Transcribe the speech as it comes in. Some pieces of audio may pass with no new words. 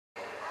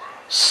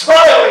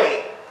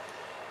smiling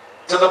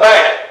to the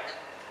bank.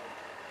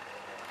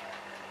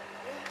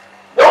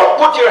 Don't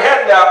put your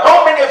hand out.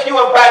 How many of you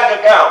have bank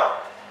account?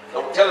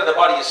 Don't tell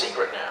anybody your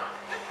secret now.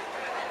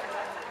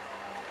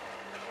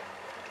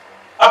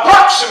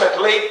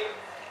 Approximately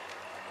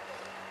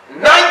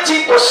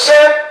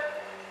 90%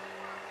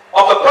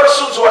 of the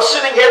persons who are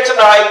sitting here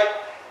tonight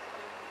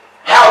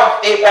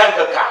have a bank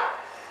account.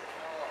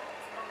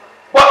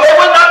 But they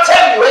will not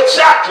tell you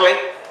exactly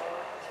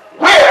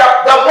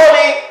where the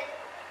money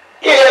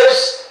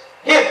is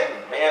hidden.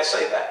 May I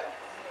say that?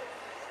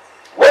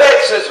 Whether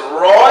it says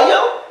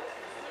Royal,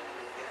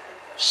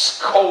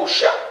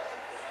 Scotia,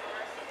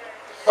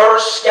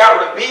 First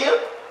Caribbean,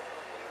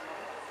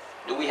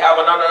 do we have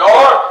another,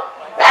 or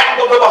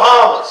Bank of the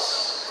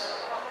Bahamas,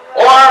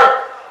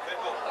 or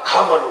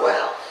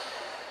Commonwealth.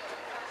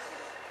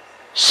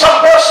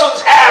 Some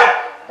persons have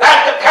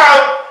bank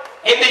account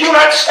in the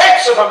United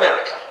States of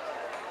America.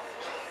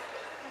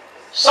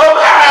 Some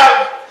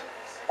have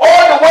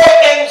all the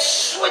way in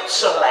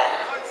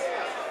Switzerland.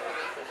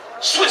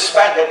 Swiss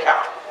bank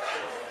account.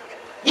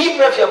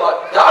 Even if you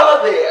have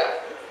 $1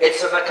 there,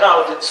 it's an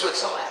account in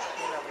Switzerland.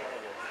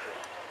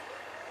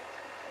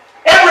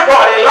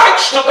 Everybody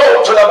likes to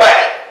go to the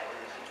bank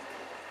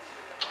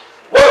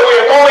where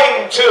we're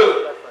going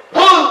to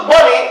pull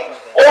money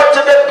or to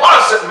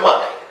deposit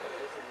money.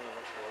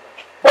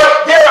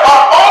 But there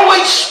are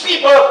always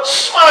people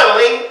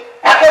smiling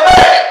at the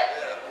bank,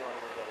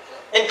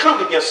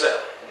 including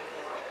yourself.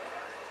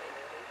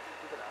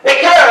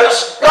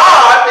 Because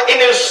God, in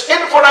His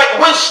infinite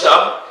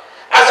wisdom,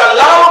 has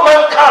allowed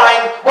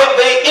mankind with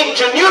the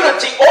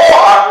ingenuity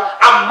or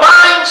a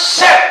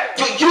mindset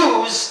to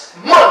use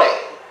money.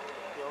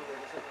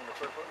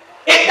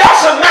 It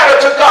doesn't matter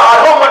to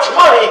God how much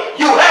money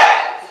you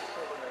have.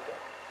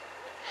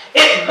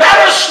 It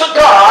matters to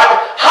God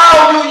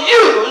how you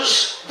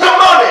use the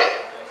money.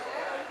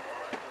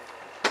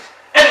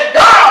 And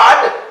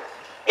God,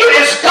 it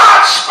is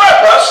God's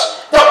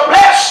purpose to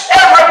bless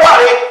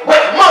everybody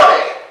with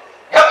money.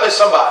 Help me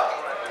somebody.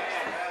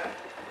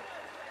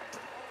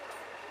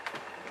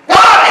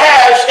 God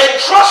has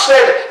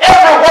entrusted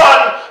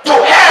everyone to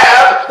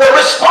have the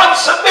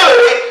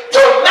responsibility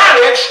to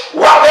manage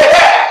what they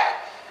have.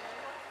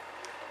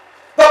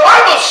 The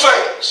Bible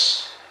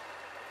says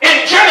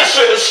in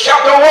Genesis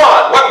chapter 1,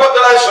 what book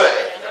did I say?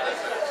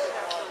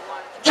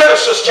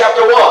 Genesis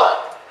chapter 1.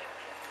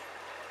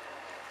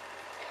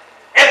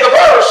 And the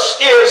verse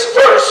is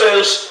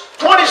verses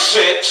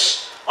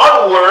 26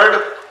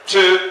 onward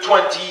to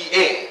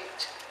 28.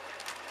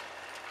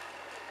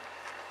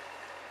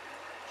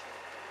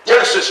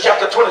 Genesis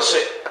chapter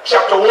 26,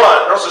 chapter 1,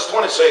 verses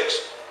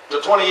 26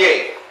 to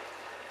 28.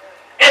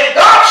 And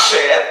God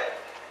said,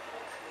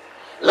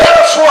 let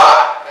us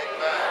what?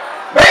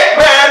 Make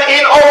man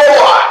in our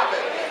what?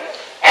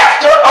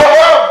 After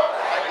our,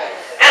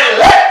 and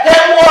let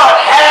them what?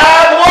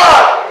 Have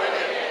what?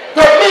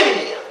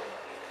 Dominion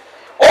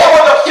over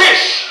the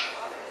fish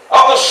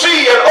of the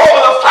sea and over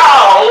the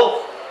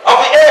fowl of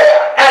the air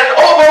and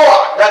over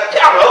what? The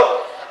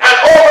cattle and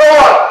over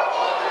what?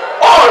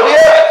 All the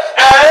earth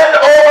and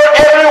over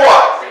every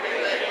what?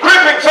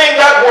 Creeping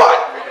thing that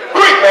what?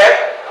 Creepeth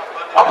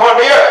upon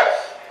the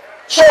earth.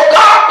 So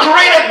God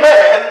created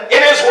man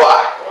in His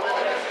what?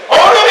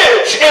 Own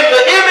image, in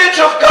the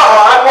image of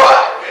God,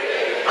 what?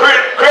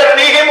 Created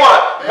He him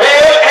what?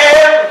 Male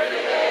and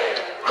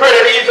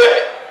created He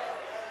them.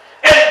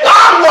 And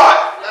God what?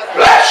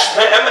 Blessed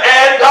them,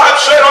 and God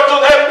said unto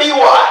them, be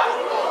what?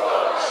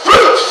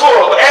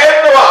 Fruitful and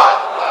what?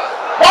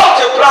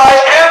 Multiply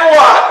and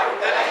what?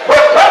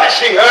 Replenish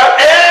the earth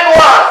and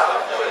what?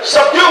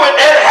 Subdue it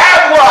and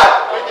have what?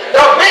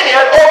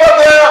 Dominion over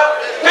the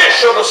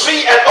fish of the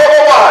sea and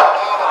over what?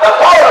 The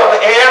fowl of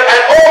the air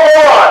and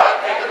over what?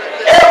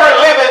 Every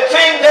living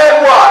thing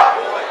that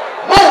what?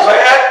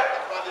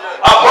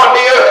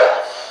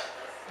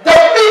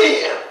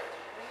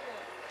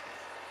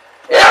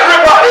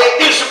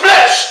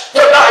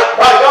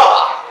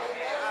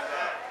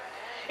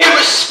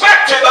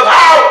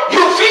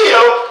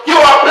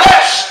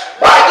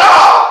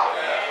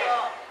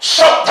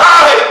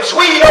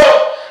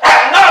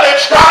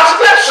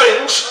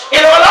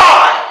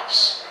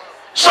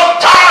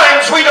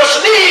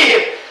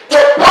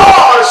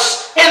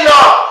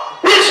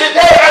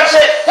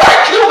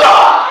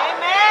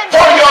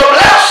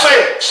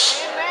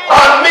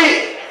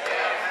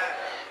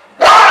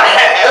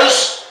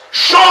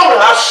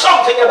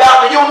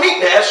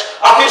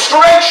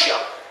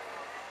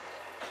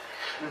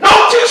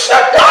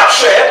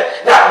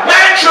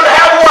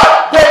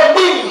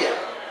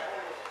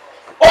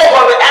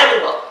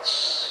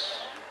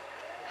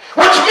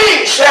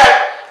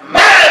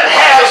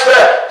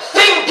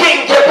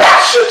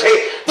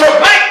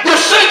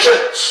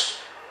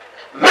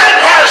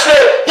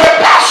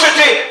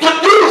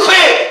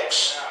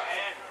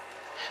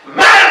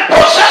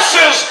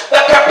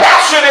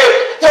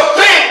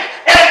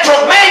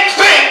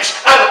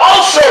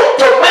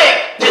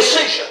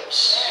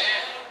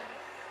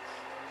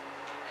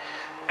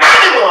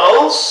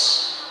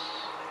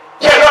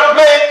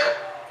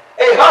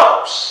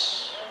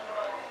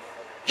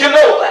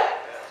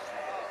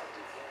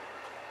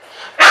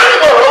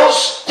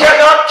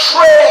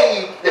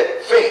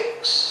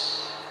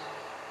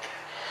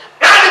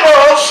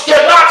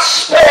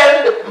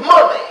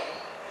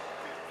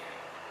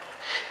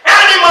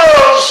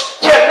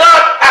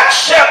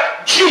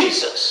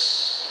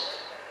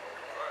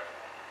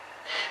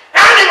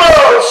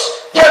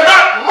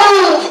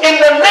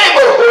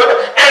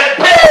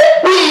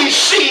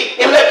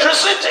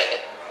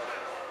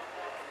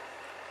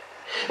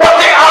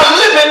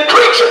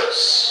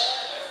 creatures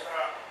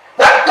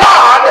that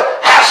God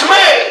has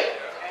made.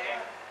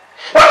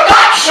 But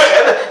God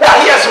said that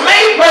he has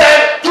made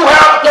man to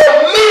have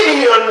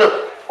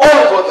dominion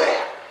over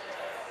them.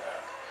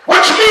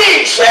 Which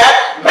means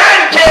that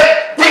man can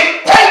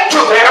dictate to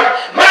them,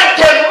 man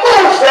can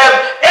move them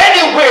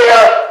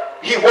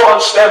anywhere he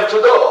wants them to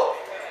go.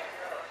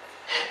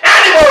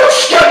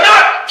 Animals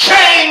cannot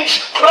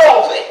change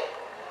clothing,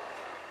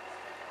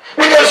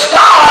 because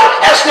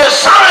God has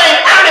designed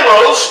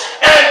animals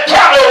and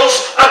cattle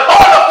and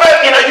all of them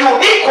in a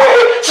unique way,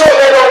 so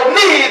they don't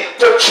need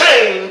to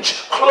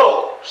change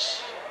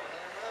clothes.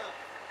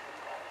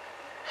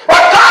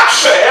 But God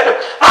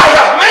said, I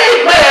have made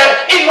man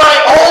in my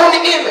own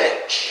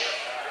image,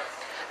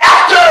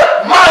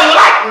 after my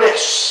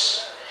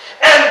likeness,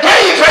 and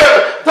gave him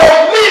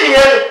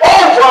dominion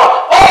over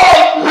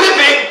all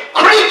living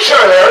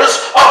creatures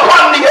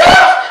upon the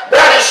earth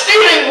that is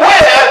dealing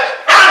with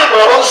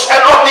animals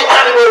and of the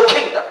animal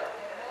kingdom.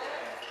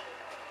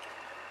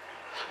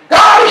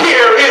 God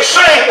here is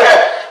saying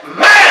that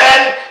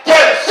man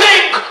can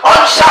think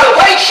on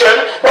salvation,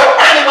 but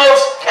animals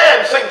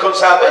can't think on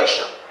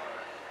salvation.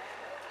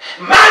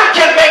 Man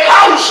can make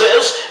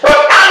houses, but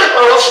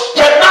animals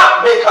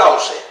cannot make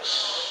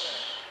houses.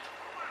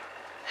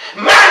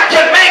 Man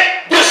can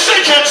make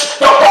decisions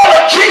to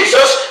follow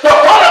Jesus, to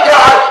follow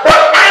God,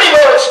 but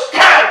animals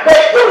can't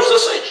make those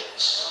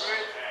decisions.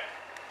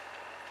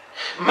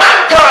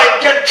 Mankind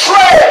can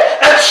trade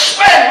and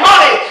spend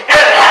money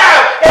and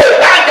have a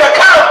bank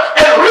account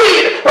and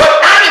read, but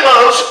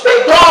animals,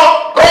 they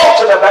don't go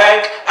to the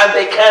bank and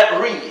they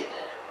can't read.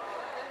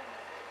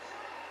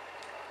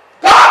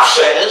 God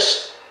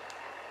says,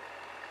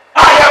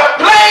 I have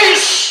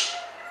placed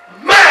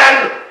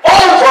man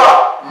over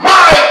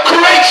my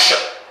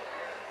creation.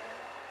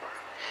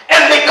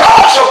 And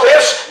because of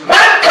this,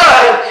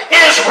 mankind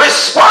is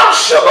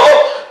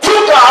responsible to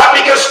God,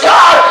 because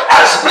God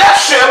has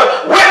blessed him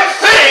with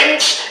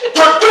things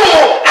to do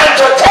and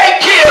to take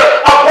care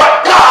of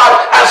what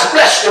God has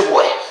blessed him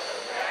with.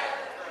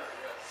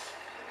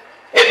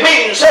 It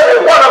means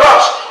every one of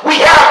us, we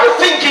have the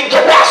thinking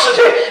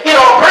capacity in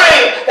our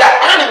brain that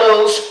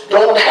animals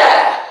don't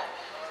have.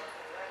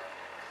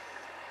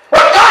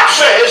 But God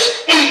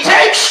says he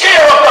takes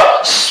care of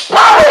the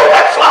sparrow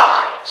that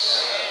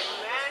flies.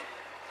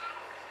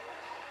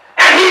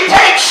 And he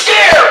takes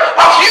care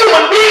of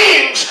human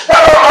beings that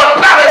are on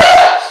planet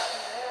Earth.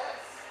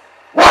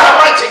 What a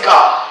mighty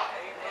God.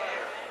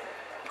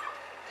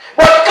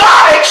 But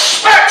God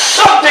expects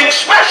something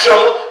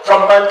special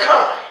from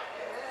mankind.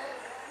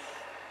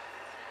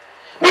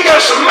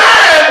 Because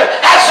man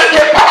has the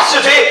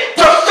capacity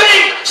to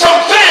think some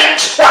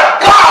things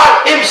that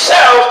God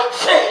himself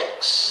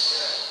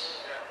thinks.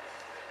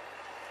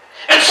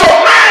 And so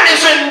man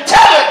is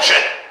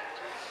intelligent.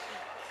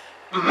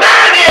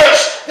 Man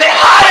is the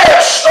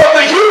highest of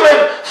the human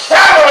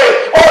family,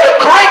 or the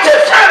created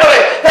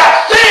family,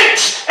 that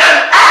thinks and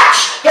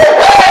acts the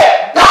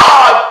way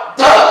God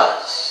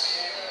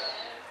does.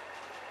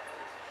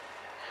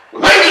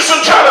 Ladies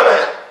and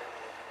gentlemen,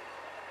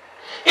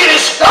 it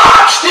is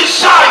God's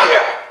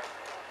desire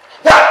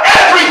that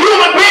every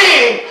human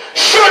being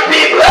should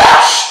be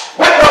blessed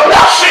with the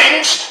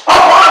blessings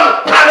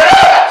upon planet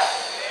Earth.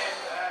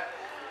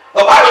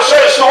 The Bible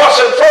says to us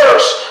in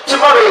 1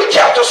 Timothy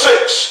chapter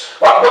 6,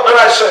 what did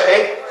I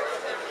say?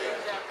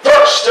 1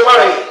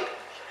 Timothy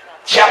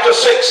chapter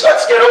 6,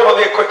 let's get over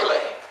there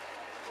quickly.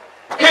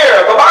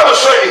 Here, the Bible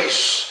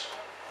says,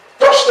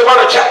 1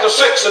 Timothy chapter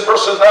 6 and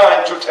verses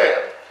 9 to 10.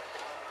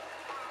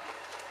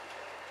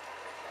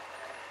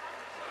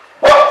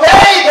 But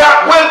they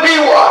that will be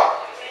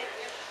what?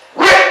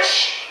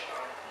 Rich,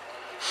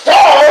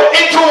 fall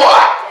into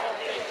what?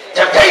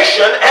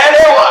 Temptation and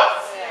a what?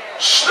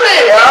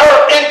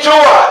 Snare into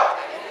what?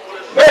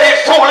 Many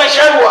foolish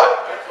and what?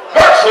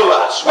 Hurtful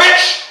lusts,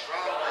 which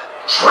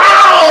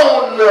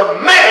drown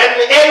men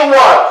in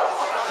what?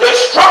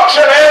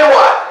 Destruction and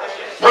what?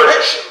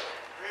 Perdition.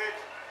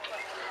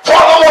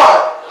 For the what?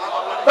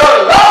 The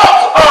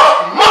love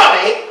of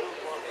money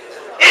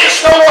is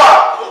the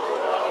what?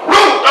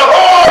 Root of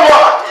all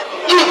what?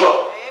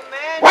 Evil.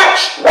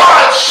 Which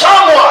while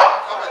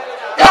somewhat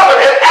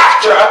coveted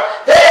after,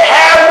 they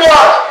have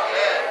what?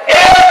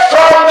 Erred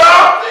from the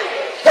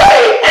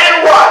faith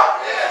and what?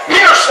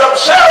 Pierced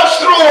themselves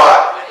through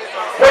what?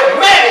 With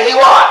many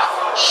what?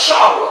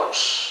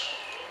 Sorrows.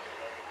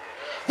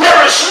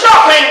 There is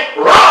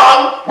nothing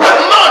wrong with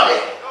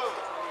money.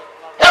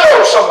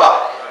 Hello,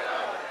 somebody.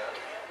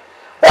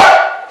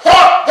 But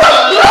for the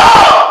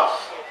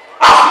love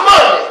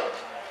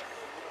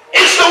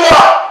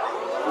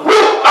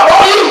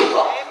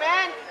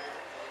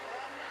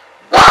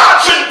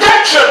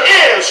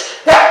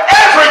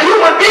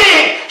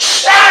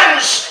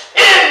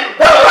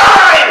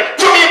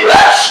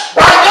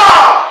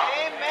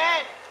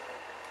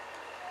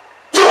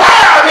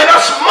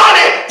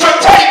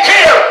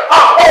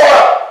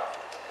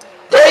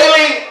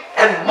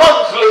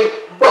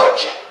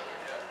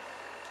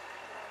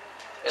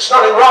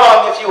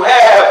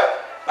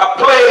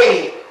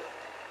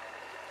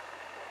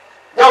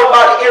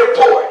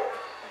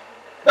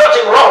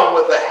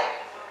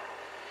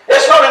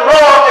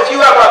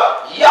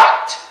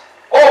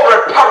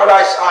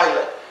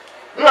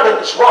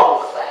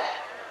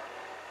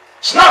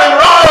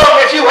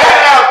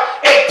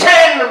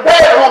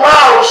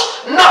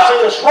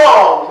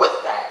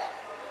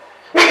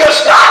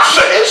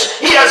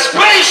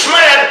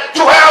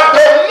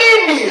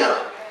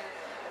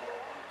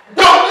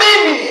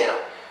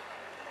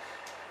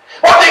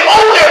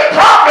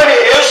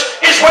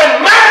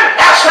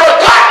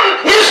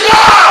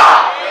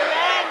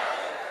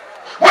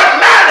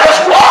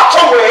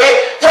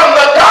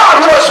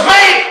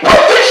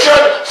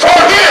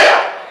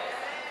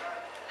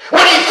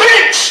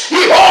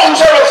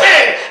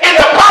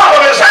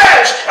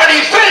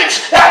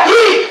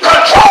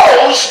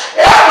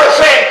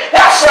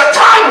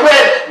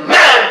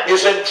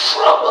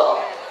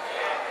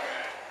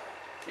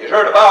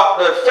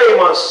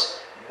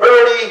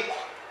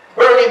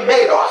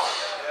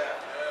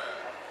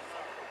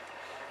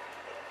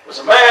was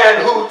a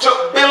man who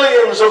took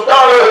billions of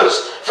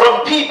dollars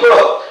from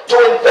people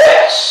to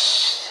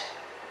invest.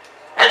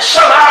 And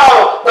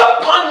somehow the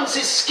Ponzi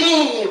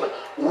scheme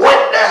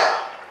went down.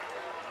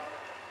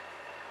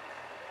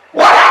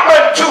 What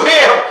happened to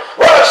him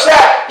was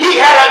that he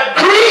had a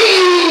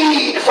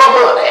greed for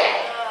money.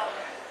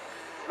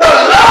 The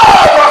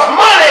love of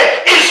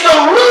money is the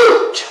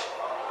root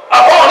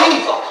of all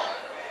evil.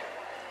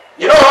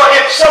 You know,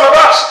 if some of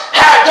us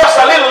had just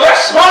a little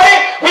less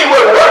money, we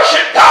would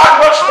worship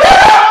God much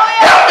better.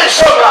 Help me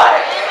somebody.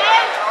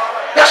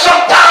 Now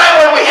sometimes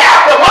when we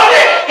have the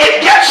money, it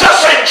gets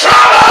us in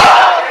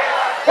trouble.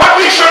 When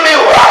we should be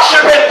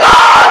worshiping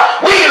God,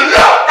 we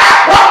look at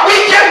what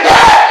we can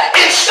get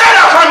instead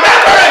of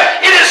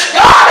remembering it is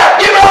God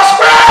that gives us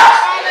breath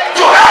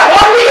to have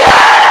what we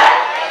have.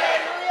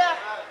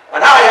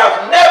 And I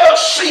have never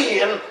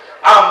seen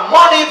a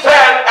money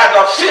van at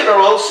a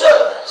funeral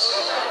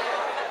service.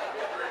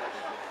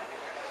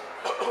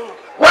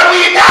 When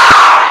we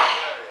die,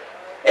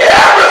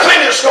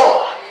 everything is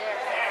gone.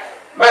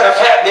 Matter of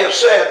fact, they have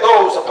said,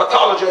 those are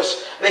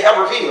pathologists, they have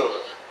revealed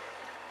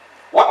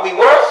what we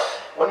worth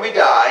when we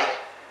die.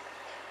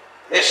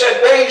 They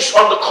said based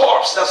on the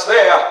corpse that's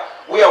there,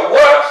 we are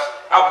worth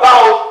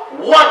about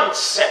 1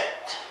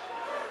 cent.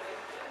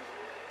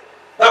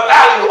 The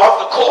value of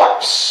the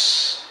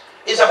corpse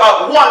is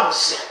about 1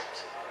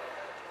 cent.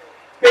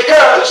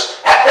 Because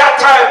at that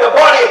time the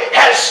body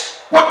has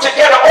put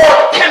together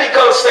all the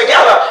chemicals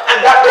together,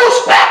 and that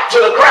goes back to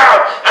the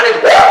ground, and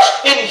it works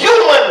in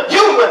human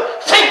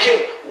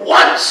thinking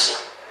 1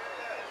 cent.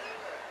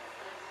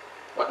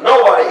 But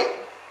nobody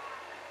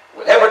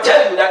will ever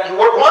tell you that you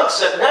work 1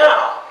 cent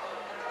now.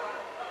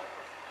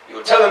 You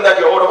will tell them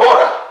that you're out of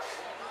order.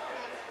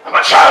 I'm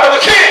a child of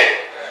the King,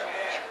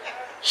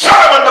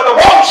 servant of the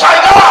Most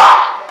High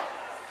God.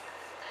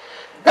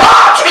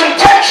 God's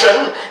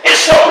intention is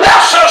to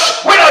bless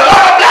us with a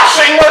lot of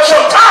blessing, but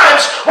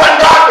sometimes when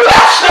God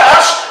blessed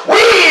us,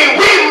 we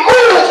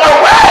move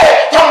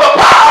away from the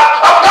power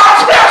of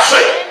God's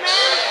blessings.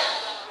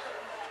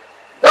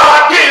 God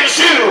gives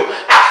you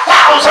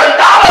 $1,000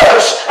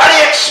 and he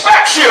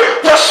expects you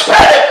to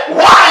spend it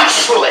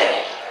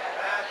wisely.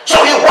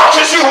 So he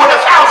watches you with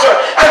 1,000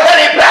 and then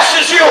he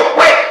blesses you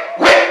with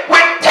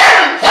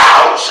 10,000.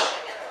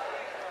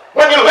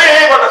 When you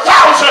live on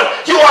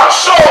 1,000, you are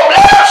so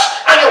blessed,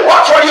 and you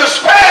watch what you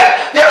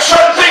spend. There are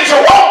certain things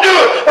you won't do,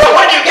 but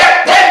when you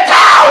get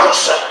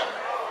 10,000,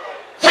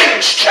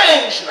 things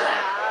change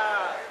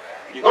now.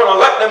 You're going to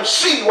let them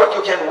see what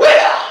you can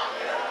wear.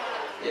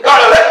 You're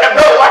going to let them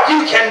know what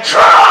you can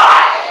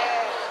drive.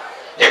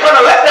 You're going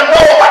to let them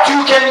know what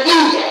you can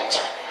eat.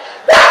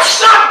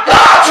 That's not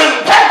God's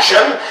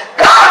intention.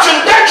 God's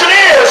intention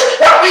is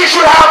that we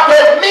should have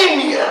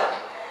dominion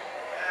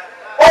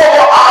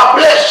over our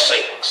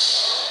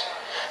blessings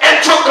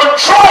and to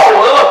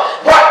control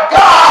what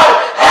God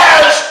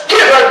has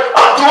given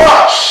unto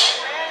us.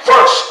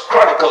 First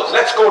Chronicles.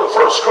 Let's go to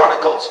First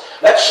Chronicles.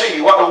 Let's see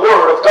what the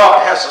Word of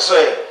God has to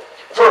say.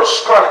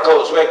 First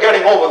Chronicles. We're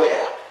getting over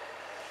there.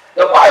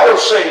 The Bible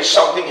says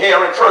something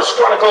here in First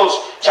Chronicles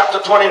chapter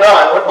 29.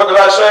 What did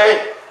I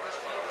say?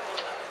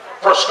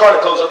 First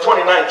Chronicles, the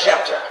 29th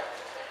chapter.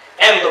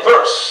 And the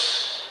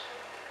verse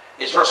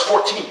is verse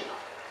 14.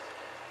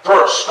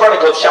 First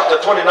Chronicles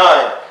chapter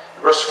 29,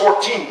 verse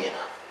 14.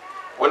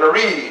 We're going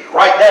to read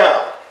right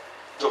now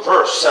to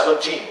verse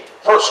 17.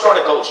 First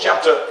Chronicles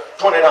chapter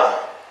 29,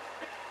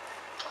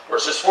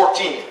 verses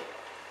 14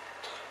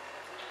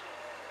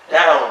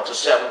 down to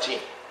 17.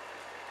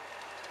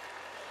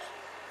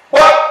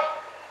 But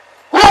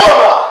who am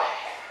I?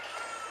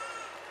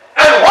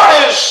 And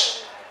what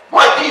is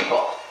my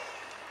people?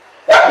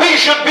 That we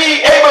should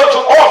be able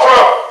to offer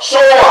so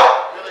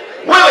what?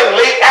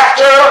 Willingly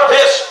after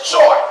this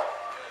sort.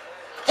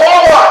 For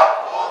what?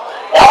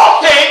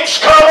 All things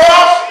come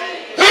of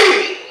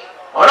thee,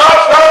 and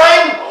of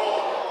thine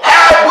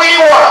have we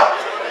what?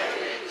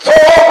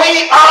 For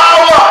we are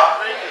what?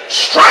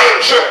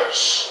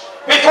 Strangers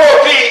before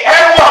thee,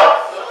 and what?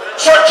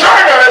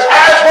 Sojourners,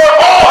 as were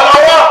all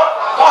our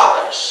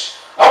fathers.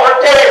 Our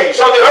days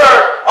on the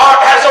earth are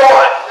as a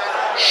what?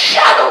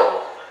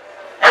 Shadow.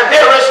 And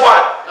there is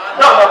what?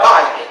 None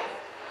abiding.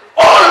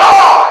 Oh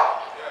Lord,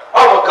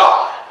 our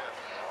God,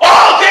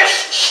 all this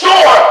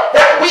store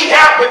that we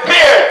have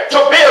prepared to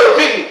build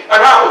thee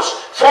an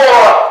house for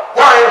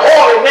thine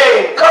holy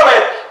name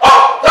cometh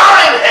of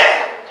thine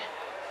hand,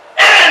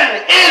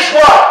 and is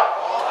what?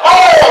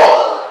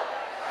 All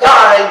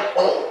thine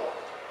own.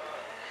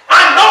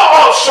 I know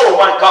also,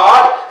 my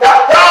God,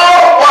 that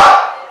thou what?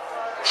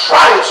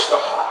 Triest the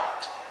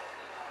heart,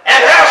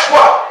 and hast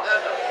what?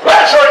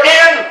 Pleasure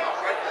in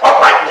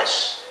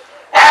uprightness.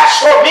 As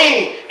for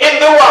me, in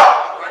the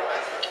what?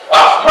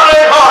 Of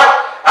mine heart,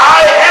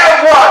 I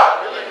have what?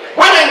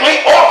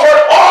 Willingly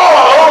offered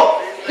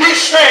all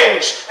these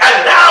things, and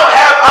now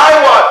have I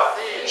what?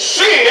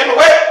 Seen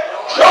with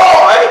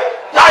joy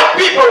thy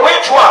people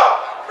which what?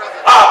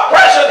 Are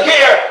present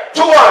here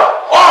to what?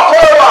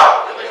 Offer what?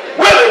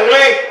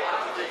 Willingly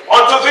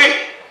unto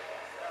thee.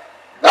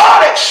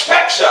 God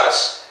expects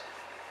us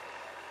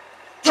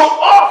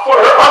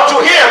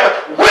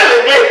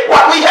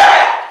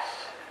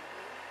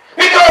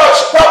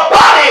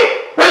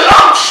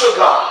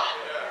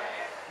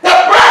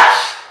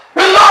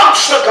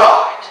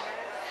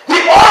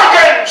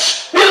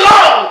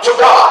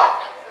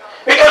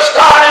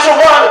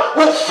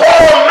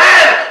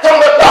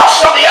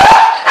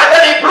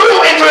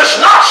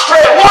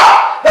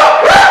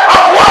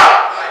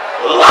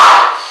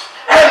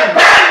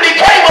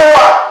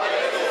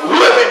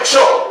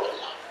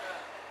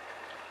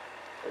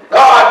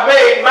God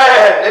made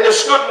man in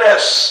his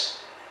goodness.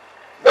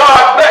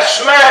 God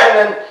blessed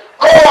man and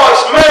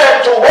caused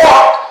man to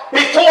walk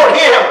before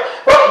him.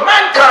 But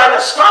mankind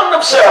has found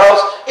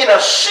themselves in a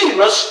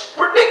serious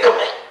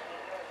predicament.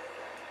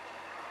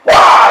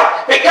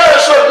 Why?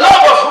 Because the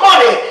love of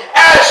money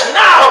has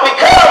now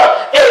become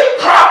a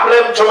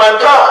problem to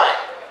mankind.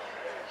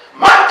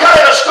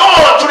 Mankind has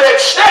gone to the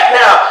extent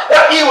now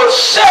that he will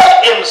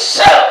sell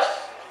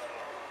himself.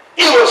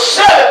 He will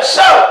sell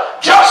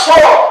himself just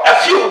for a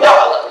few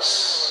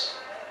dollars.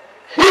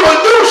 He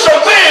will do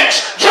some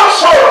things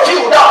just for a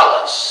few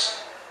dollars.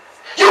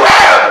 You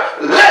have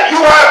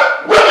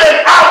women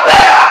out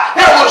there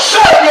that will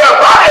sell their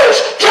bodies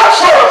just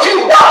for a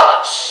few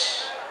dollars.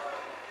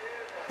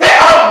 There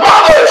are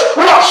mothers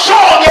who have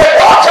sold their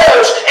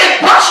daughters in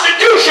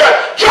prostitution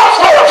just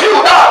for a few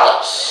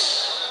dollars.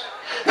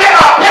 There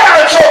are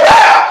parents over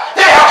there,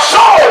 they have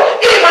sold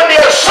even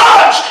their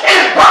sons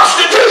in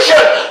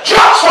prostitution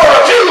just for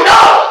a few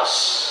dollars.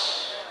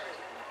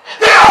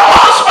 There are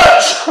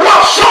husbands who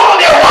have sold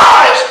their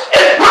wives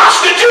in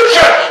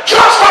prostitution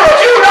just for a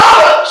few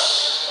dollars.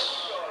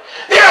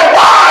 There are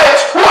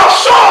wives who have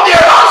sold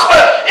their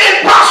husband in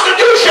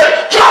prostitution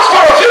just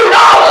for a few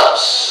dollars.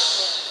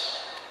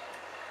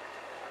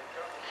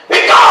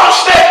 Because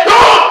they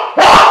don't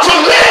want to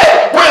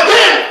live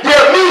within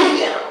their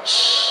means.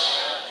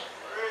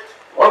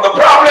 One of the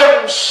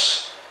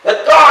problems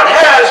that God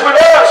has with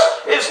us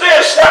is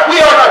this, that we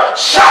are not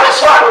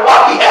satisfied with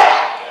what we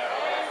have.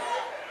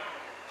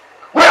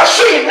 We are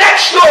seeing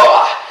next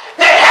door,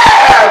 they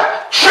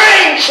have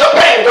changed the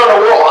paint on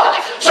the wall,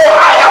 so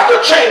I have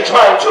to change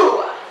mine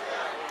too.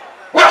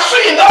 We're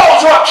seeing those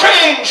who have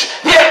changed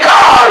their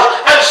cars,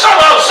 and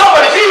somehow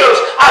somebody feels,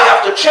 I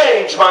have to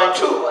change mine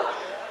too.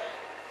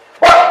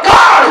 But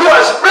God, who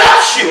has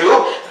blessed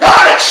you,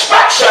 God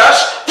expects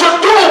us to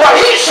do what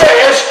he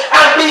says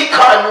and be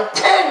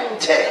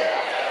contented.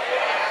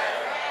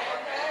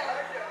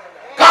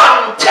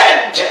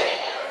 Contented.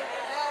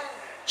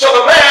 So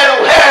the man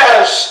who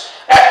has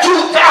a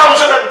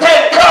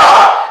 2010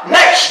 car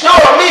next door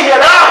to me,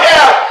 and I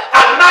have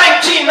a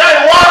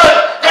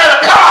 1991 kind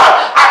of car,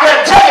 I can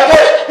tell you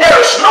this, there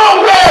is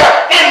nowhere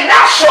in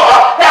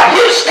Nassau that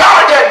his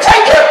car can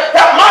take him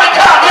that my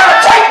car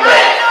can't take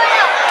me.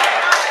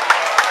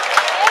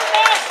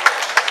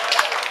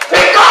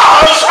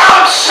 Because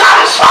I'm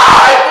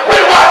satisfied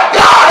with what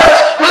God has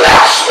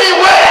blessed me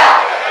with.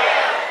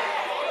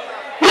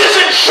 His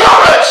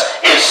insurance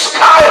is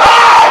sky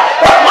high,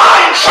 but my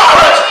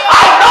insurance,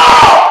 I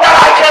know that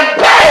I can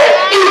pay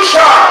each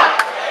time.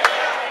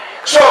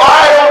 So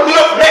I don't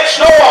look next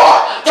door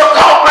to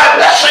count my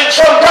blessings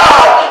from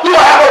God. Do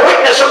I have a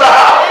witness in the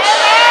house?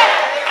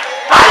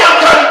 I am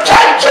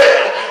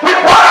contented with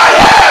what I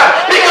have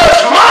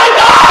because my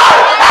God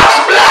has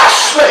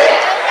blessed me.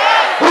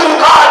 Who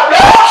God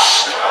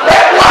bless,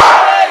 let what?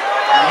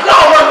 No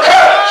one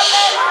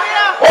curse.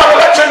 I want to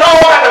let you know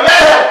that the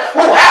man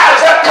who has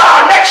that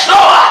car next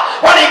door,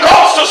 when he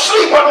goes to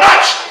sleep at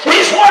night,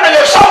 he's wondering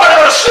if somebody's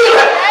going to steal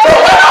it.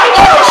 But when I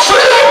go to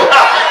sleep,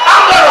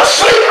 I'm going to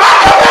sleep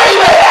like a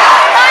baby.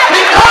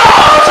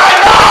 Because I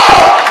know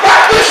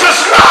that this is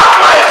not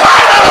my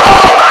final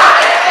home.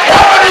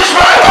 Heaven is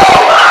my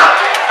home.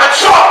 And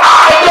so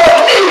I don't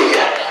need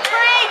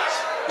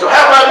to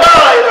have my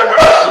mind on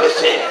earthly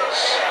things.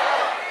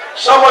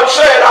 Someone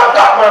said, I've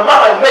got my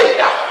mind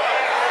made up.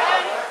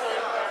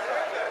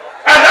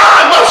 And I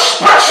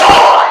must press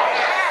on.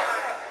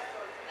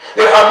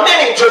 There are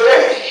many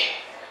today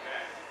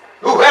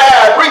who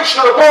have reached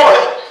to the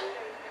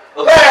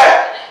point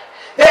that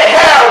they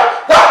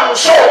have gotten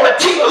so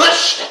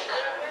materialistic.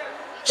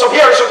 Some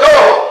years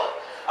ago,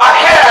 I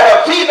had a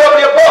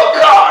VW Bug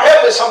car.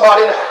 Help me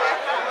somebody now.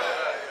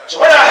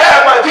 So when I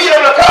had my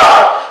VW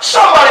car,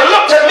 somebody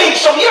looked at me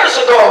some years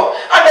ago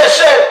and they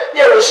said,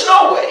 there is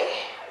no way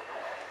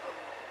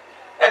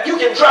that you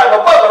can drive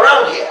a Bug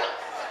around here.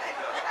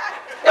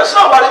 Because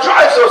nobody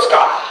drives those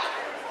cars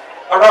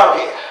around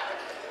here.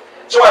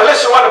 So I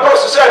listened to what the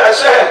person said. I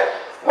said,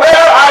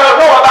 well, I don't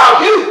know about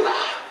you,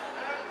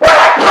 but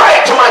I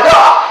prayed to my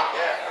God.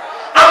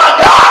 And my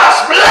God has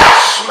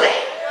blessed me.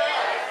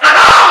 And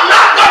I'm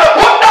not going to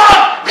put down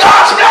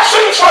God's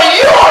blessings for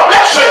your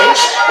blessings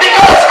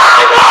because I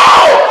know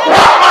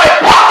what my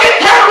pocket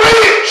can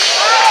reach.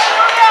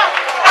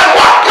 And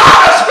what God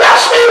has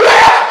blessed me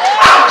with,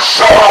 I'm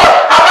sure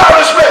about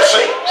his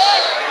blessings.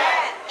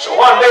 So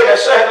one day they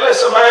said,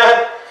 listen,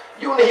 man,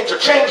 you need to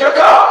change your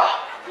car.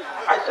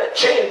 I said,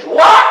 change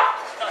what?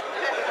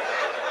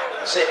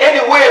 I said,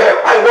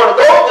 anywhere I want to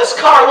go, this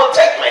car will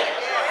take me.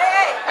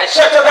 I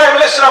said to them,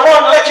 listen, I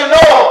want to let you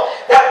know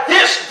that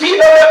this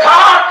VW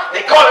car,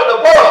 they call it the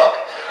Bug.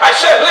 I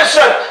said,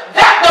 listen,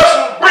 that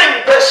doesn't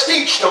bring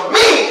prestige to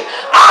me.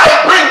 I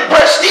bring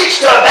prestige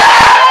to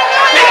that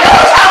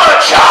because I'm a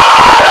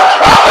child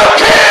of the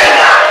King,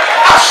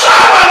 a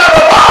servant of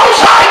the Most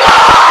High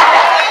God.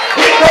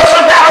 It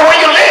doesn't matter where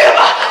you live.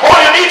 All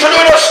you need to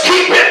do is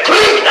keep it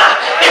clean.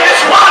 If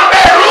it's one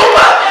bedroom,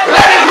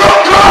 let it look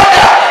good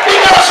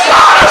because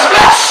God has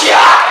blessed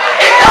you.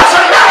 It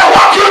doesn't matter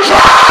what you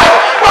drive,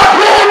 but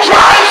who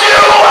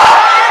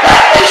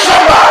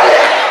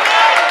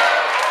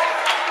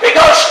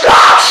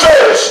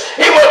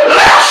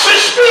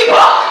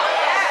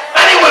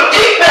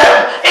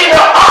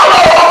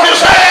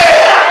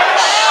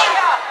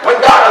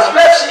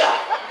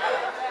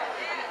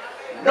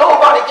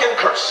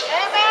mercy.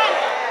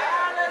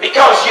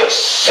 Because you're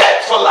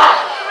set for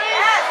life.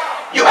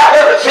 You have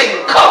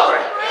everything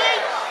covered.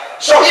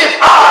 So if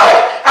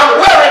I am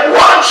wearing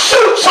one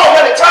suit so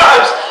many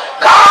times,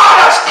 God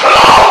has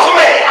clothed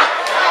me.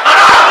 And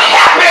I'm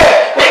happy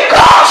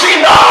because he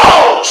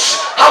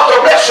knows how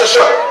to bless the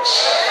servants.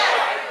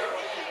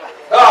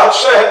 God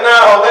said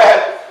now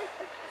that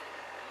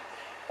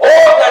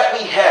all that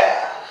we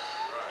have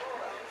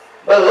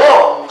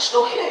belongs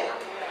to him.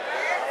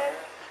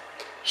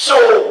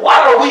 So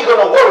what are we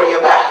going to worry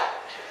about?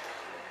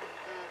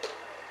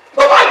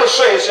 The Bible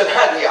says in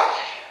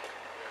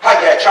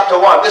Haggai chapter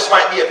 1, this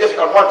might be a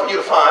difficult one for you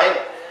to find,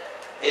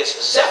 is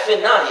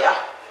Zephaniah,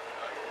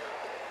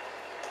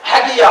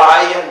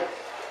 Haggai, and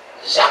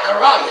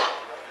Zechariah.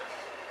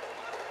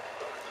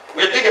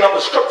 We're digging up the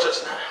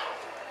scriptures now.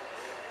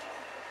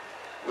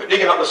 We're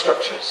digging up the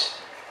scriptures.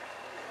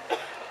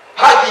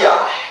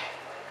 Haggai.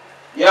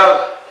 You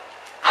have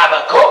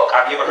Habakkuk.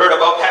 Have you ever heard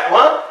about that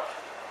one?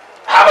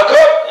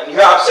 Habakkuk. And you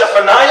have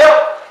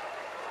Zephaniah.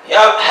 You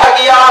have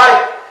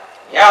Haggai.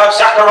 You have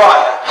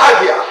Zechariah.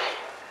 Haggai.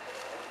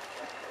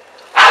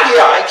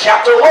 Haggai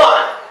chapter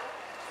 1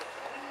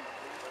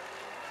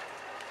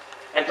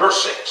 and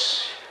verse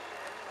 6.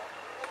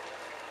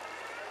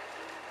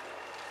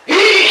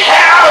 He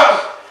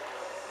have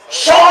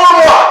sown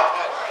what?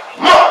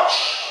 Much.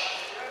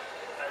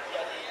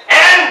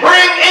 And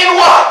bring in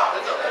what?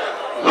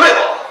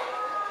 Little.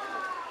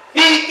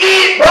 He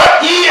eat,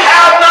 but ye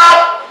have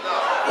not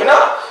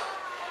enough.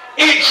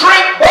 He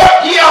drink,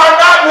 but ye are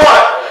not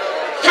what?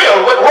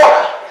 Filled with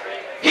water.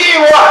 He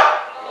what?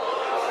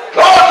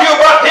 Clothe you,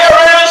 but there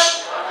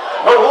is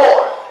no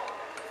more.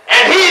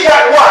 And he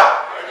that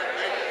what?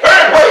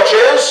 Earned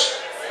wages,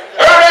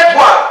 earned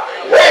what?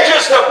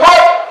 Wages to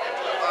put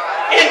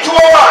into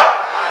a what?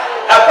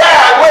 A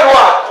bag with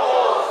what?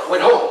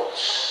 With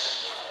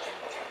holes.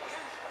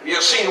 Have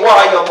you seen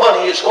why your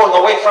money is going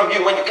away from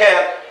you when you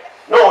can't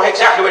know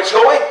exactly where it's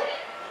going?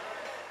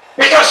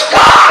 Because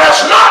God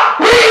has not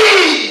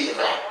breathed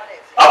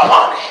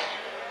upon it.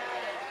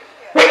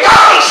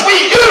 Because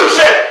we use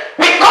it,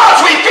 because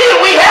we feel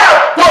we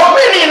have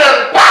dominion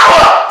and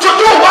power to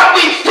do what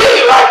we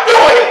feel like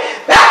doing.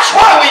 That's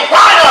why we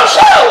find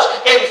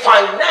ourselves in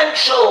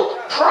financial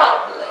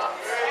problems.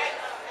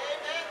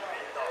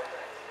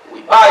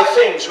 We buy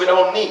things we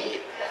don't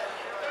need.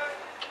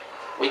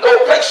 We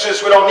go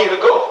places we don't need to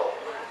go.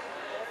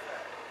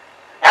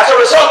 As a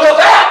result of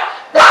that,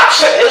 God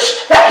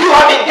says that you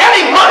have been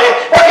getting money,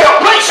 but you're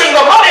placing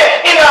the money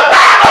in a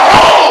bag of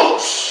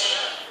holes.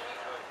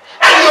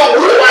 And you're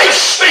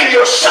wasting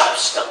your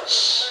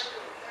substance.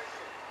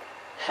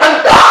 And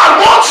God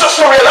wants us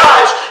to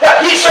realize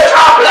that he says,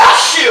 I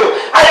bless you.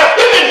 I have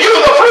given you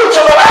the fruits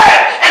of the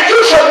land, and you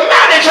should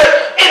manage it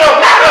in a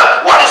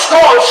manner what is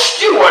called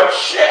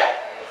stewardship.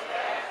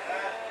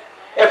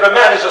 Every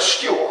man is a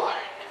steward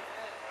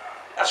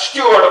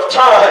of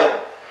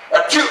time,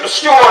 a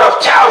steward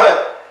of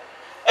talent.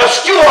 A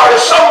steward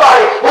is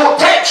somebody who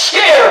takes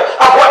care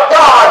of what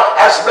God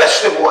has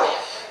blessed him with.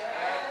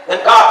 And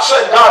God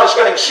said, God is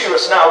getting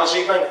serious now this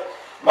evening.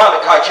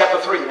 Malachi chapter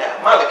 3 now.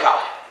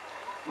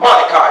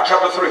 Malachi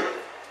chapter 3.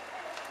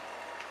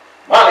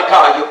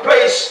 Malachi, you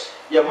place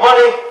your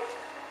money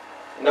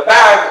in the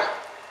bag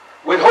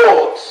with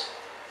holes.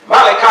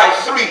 Malachi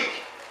 3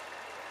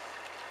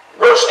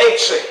 verse 8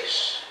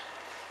 says,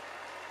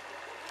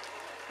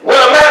 will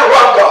a man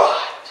rob God?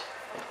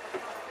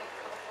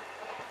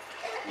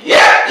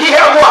 Yet he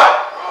have what?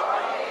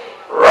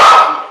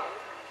 Robbed.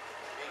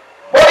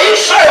 But he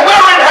said,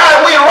 wherein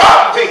have we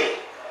robbed thee?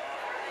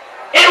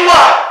 In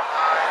what?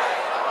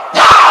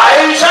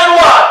 Tithes and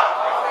what?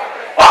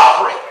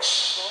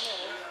 Offerings.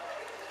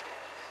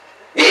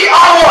 Ye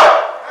are what?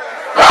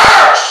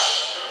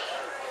 Cursed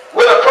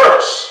with a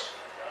curse.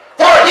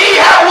 For ye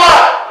have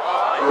what?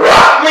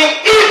 Robbed me,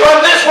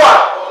 even this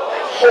what?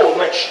 Whole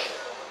nation.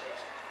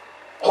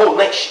 Whole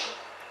nation.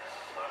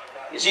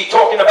 Is he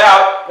talking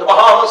about the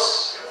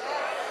Bahamas?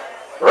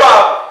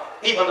 Rob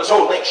even this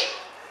whole nation.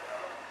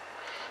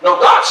 Now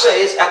God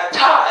says a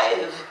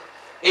tithe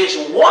is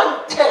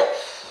 1/10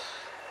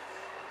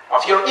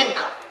 of your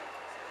income.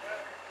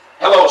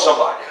 Hello,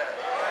 somebody.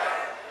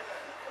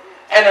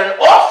 And an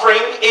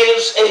offering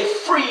is a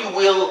free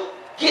will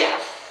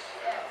gift.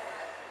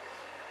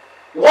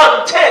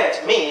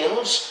 1/10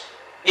 means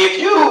if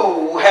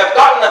you have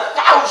gotten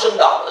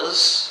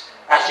 $1,000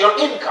 as your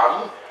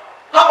income,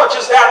 how much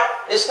is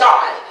that? Is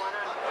tithe?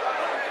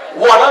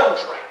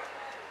 100.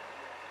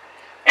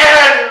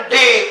 And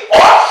the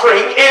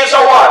offering is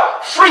a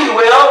what? Free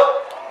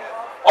will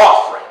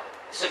offering.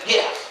 It's a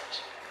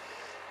gift.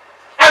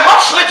 I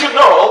must let you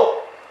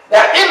know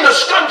that in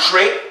this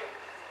country,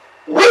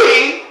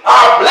 we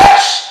are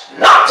blessed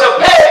not to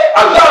pay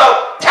a lot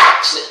of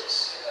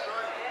taxes.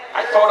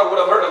 I thought I would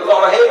have heard a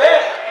lot of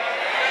amen.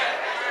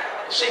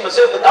 It seems as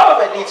if the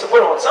government needs to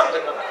put on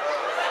something.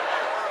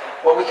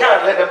 But we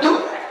can't let them do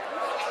that.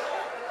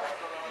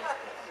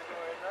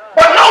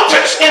 But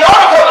notice, in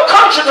order for the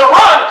country to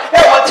run,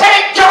 they will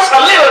take just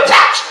a little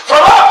tax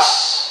from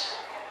us.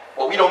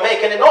 But we don't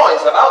make any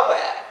noise about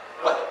that.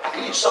 Well, at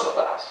least some of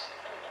us.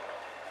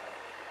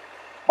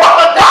 But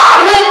the God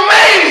who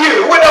made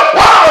you with the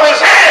palm of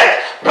his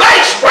hand,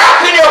 placed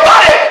breath in your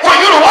body for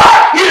you to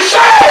work, he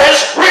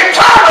says,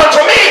 return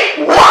unto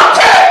me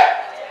wanted.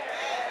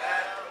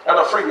 And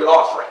a free will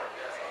offering.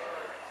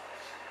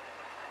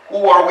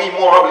 Who are we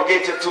more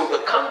obligated to,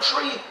 the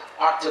country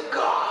or to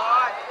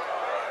God?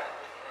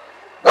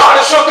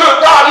 God is so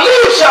good. God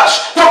leaves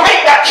us to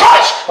make that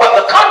choice. But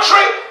the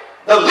country,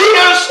 the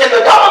leaders in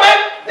the government,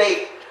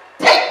 they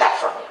take that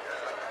from you.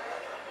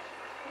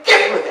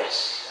 Give me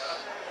this.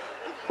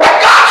 But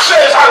God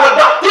says, I will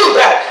not do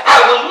that. I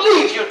will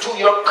leave you to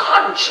your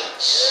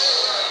conscience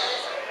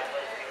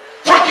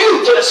for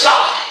you to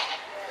decide.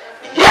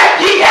 Yet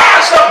he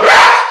has the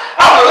breath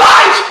of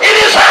life in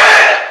his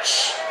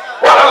hands.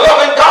 What a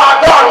loving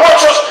God. God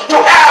wants us to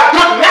have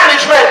good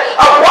management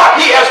of what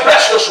he has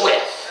blessed us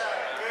with.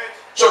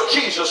 So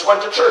Jesus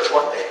went to church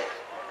one day.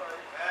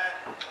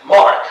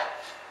 Mark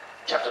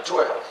chapter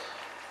 12.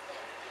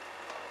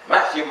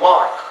 Matthew,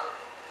 Mark,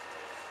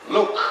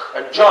 Luke,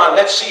 and John.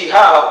 Let's see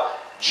how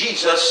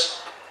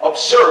Jesus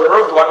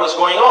observed what was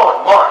going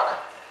on. Mark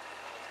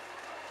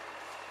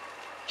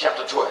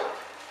chapter 12.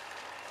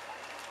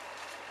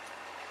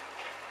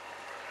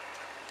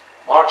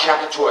 Mark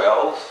chapter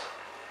 12.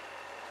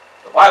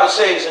 The Bible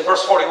says in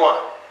verse 41.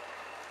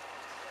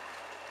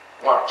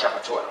 Mark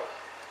chapter 12.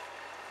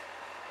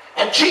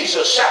 And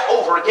Jesus sat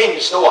over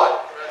against the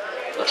what?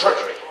 The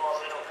treasury.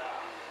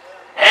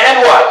 And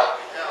what?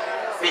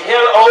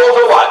 Beheld all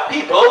the what?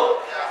 People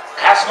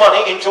cast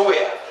money into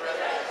where?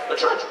 The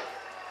treasury.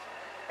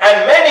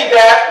 And many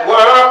that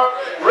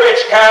were rich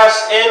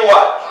cast in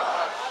what?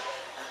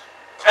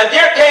 And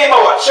there came a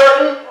what?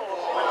 Certain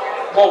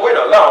poor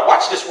widow. Now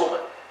watch this woman.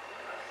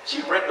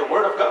 She read the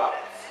word of God.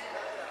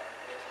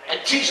 And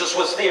Jesus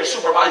was there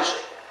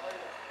supervising.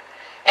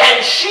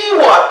 And she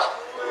what?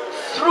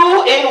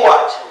 Threw in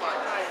what?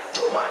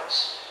 2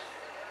 mites.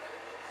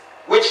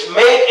 Which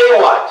made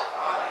a what?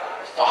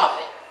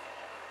 Farthing.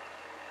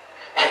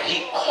 And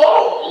he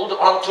called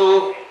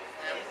unto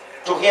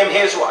him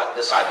his what?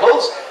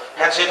 Disciples.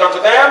 And said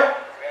unto them,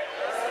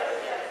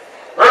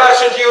 verily I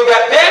say unto you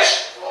that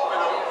this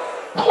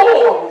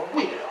poor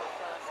widow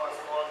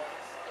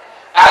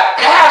hath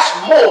cast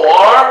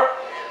more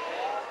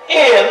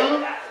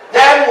in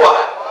than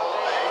what?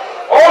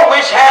 All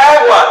which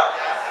had what?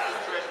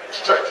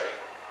 Treasury.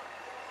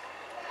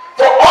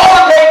 For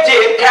all they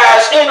did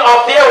cast in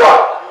of their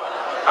what?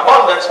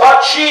 Abundance.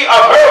 But she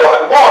of her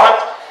what?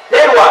 Want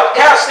did what?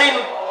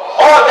 Casting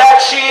all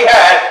that she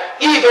had,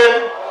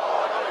 even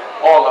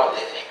all her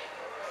living.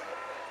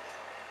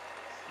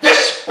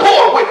 This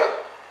poor widow.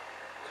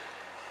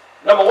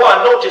 Number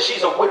one, notice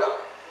she's a widow.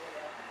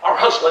 Her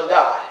husband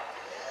died.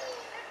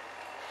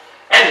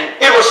 And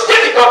it was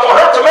difficult for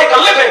her to make a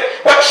living,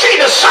 but she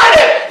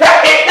decided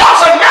that it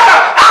doesn't matter.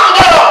 I'm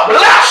going to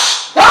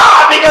bless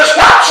God because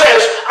God says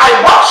I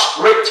must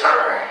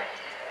return.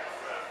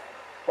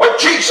 When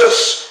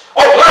Jesus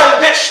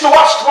outlined this to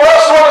us, for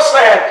us to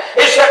understand,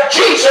 is that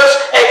Jesus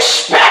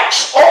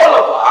expects all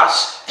of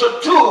us to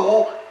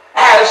do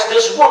as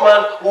this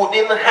woman who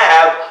didn't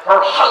have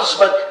her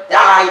husband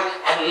died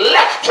and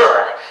left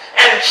her.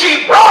 And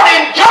she brought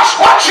in just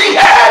what she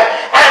had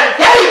and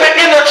gave it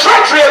in the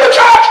treasury of the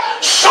church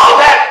so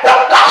that the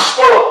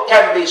gospel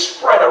can be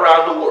spread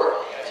around the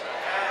world.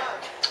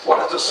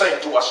 What is it saying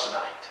to us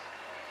tonight?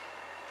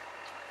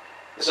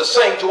 It's a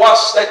saying to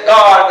us that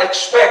God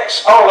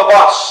expects all of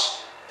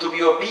us to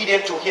be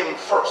obedient to him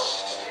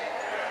first.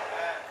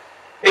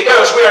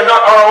 Because we are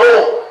not our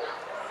own.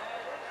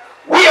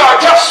 We are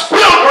just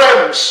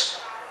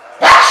pilgrims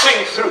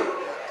passing through.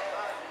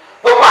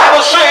 The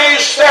Bible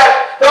says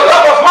that the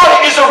love of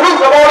money is the root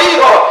of all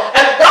evil.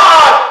 And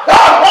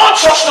God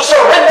wants us to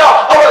surrender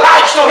our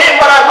lives to him.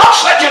 But I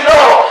must let you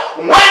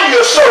know, when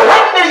you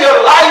surrender your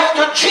life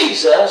to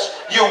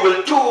Jesus, you will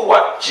do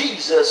what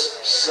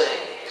Jesus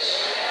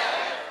says.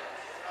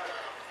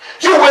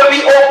 You will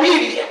be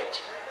obedient.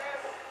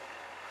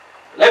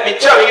 Let me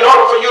tell you, in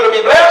order for you to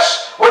be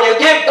blessed, when you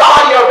give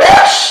God your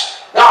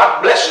best,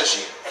 God blesses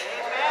you.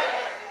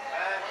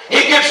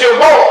 He gives you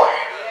more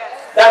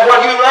than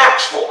what you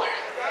ask for.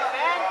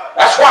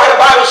 That's why the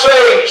Bible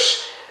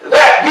says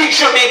that we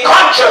should be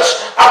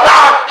conscious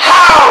about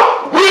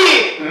how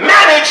we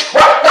manage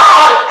what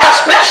God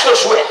has blessed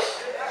us with.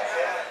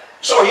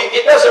 So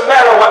it doesn't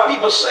matter what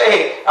people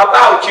say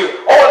about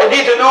you. All you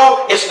need to do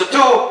is to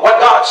do what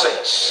God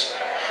says.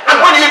 And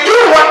when you do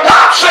what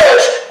God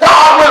says,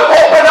 God will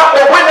open up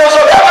the windows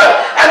of heaven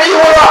and he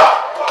will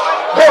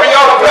pour you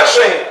out a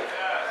blessing.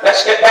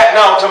 Let's get back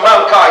now to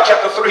Malachi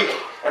chapter 3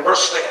 and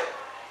verse 10.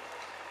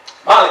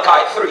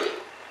 Malachi 3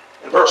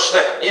 and verse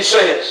 10. He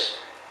says,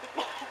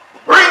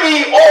 bring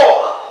ye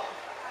all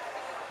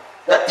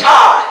the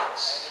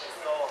tithes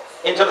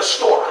into the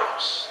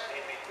storehouse,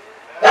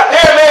 that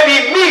there may be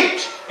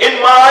meat in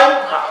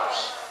mine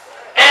house.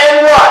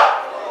 And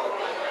what?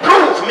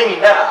 Prove me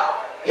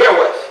now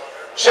herewith,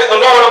 said the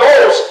Lord of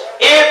hosts,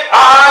 if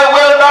I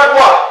will not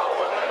what?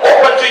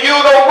 Open to you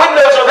the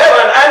windows of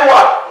heaven and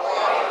what?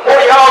 Pour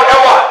you out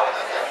and what?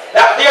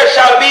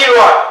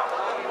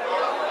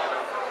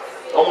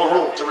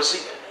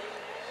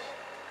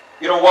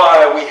 know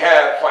why we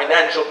have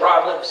financial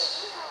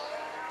problems?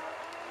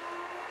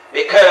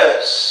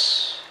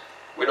 Because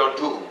we don't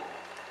do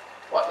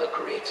what the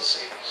Creator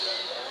says.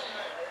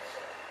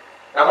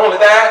 Not only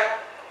that,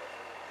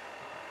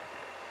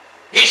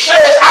 He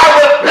says, I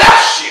will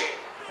bless you.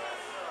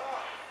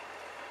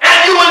 And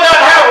you will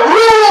not have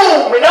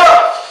room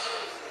enough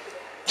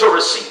to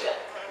receive it.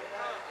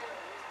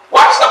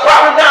 What's the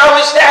problem now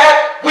is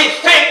that we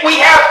think we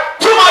have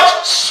too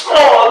much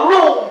small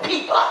room,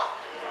 people.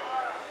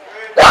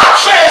 God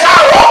says,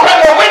 I'll open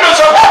the windows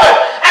of heaven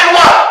and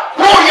what?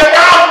 Pour you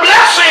down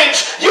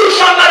blessings. You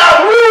shall not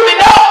have room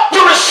enough to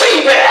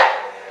receive it.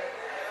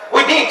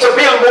 We need to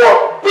build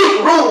more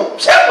big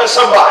rooms. Help me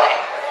somebody.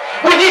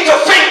 We need to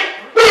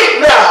think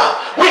big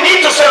now. We need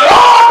to say,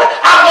 Lord,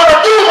 I'm going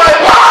to do my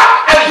part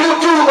and you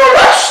do the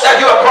rest that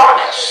you have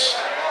promised.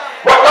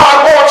 What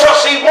God wants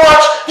us, He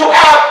wants to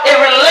have a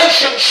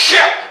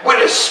relationship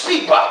with His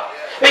people.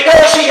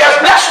 Because He has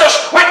blessed us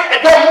with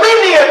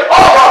dominion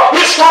over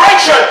His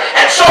creation.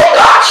 And so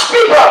God's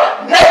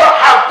people never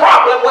have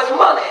problem with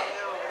money.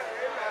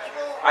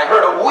 I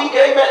heard a weak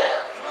amen.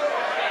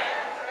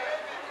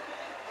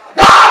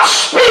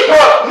 God's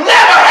people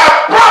never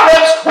have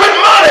problems with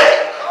money.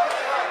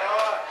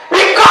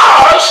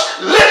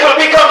 Because little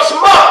becomes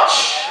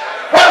much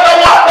when the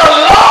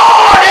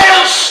Lord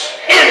is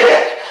in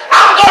it.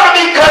 I'm going to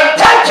be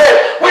contented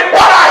with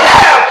what I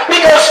have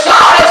because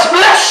God has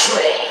blessed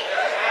me.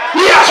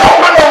 He has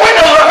opened the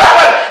windows of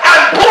heaven and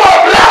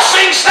poured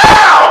blessings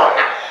down.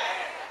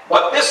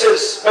 But this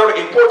is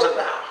very important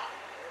now.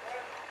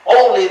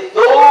 Only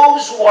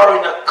those who are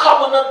in a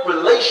covenant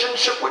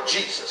relationship with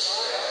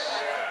Jesus,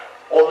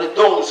 only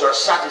those are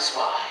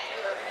satisfied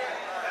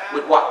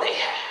with what they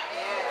have.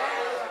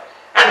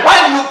 And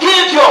when you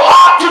give your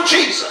heart to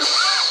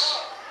Jesus,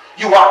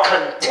 you are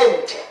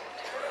contented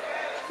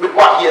with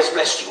what He has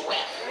blessed you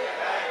with.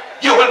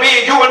 You will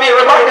be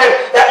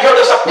reminded that you're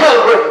just a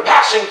pilgrim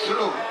passing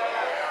through.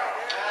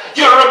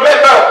 You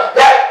remember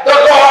that the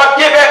Lord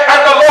giveth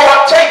and the Lord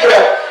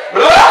taketh.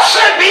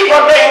 Blessed be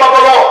the name of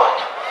the Lord.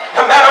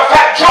 As a matter of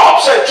fact,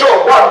 Job said,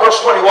 Job 1 verse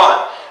 21.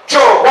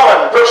 Job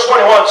 1 verse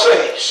 21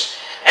 says,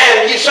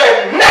 and he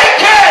said,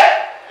 naked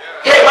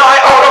came I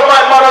out of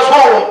my mother's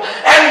womb,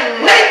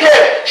 and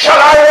naked shall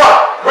I what?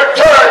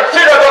 Return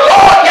thither. The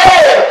Lord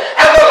gave,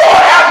 and the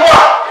Lord hath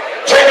what?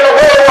 Taken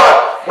away what?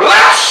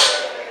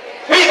 Blessed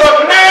be the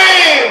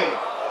name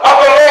of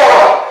the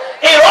Lord.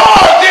 In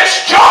all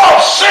this Job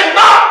sinned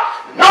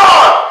not,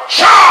 nor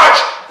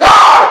charged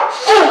God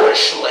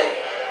foolishly.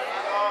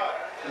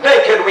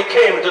 Naked we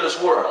came into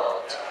this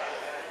world,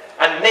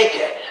 and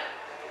naked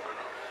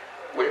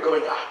we're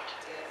going out.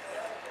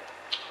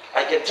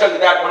 I can tell you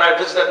that when I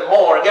visited the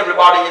morgue,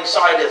 everybody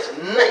inside is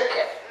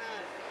naked.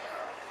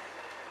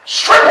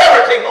 Strip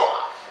everything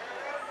off.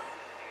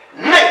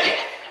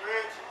 Naked.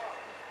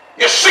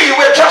 You see,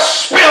 we're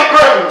just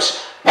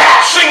pilgrims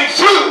passing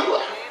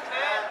through.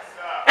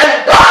 And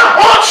God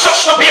wants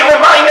us to be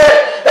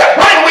reminded that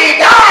when we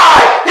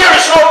die, there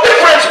is no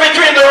difference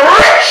between the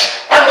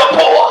rich and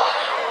the poor.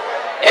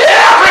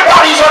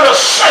 Everybody's on the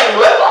same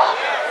level.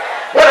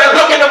 When I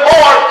look in the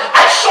morgue,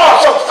 I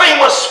saw some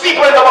famous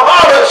people in the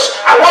Bahamas.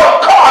 I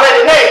won't call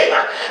any name.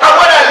 And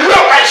when I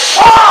look, I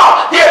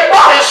saw their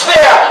bodies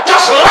there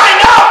just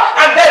lined up.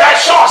 And then I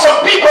saw some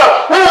people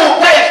who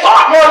they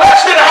thought more or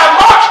less didn't have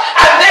much.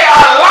 And they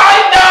are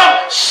lying down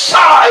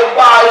side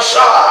by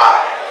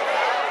side.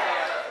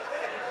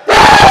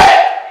 Dead.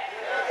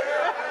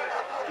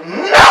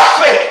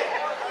 Nothing.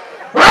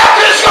 Breath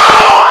is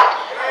gone.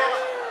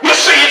 You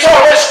see, it's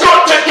always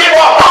good to give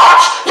our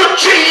hearts to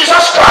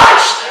Jesus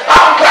Christ.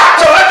 I'm glad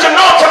to let you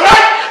know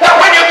tonight that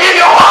when you give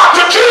your heart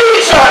to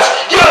Jesus,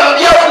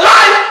 your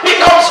life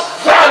becomes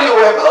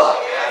valuable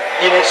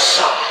in His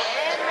sight.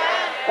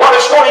 What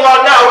is going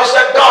on now is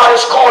that God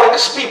is calling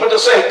His people to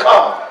say,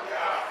 come.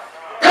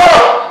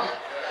 Come.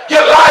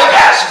 Your life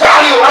has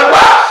value and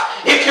worth.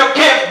 If you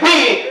give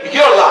me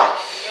your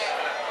life,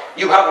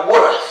 you have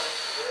worth.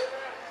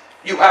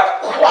 You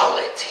have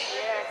quality.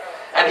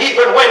 And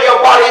even when your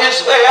body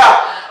is there,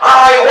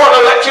 I want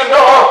to let you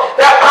know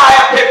that I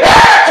have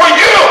prepared for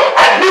you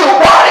a new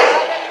body.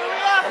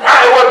 And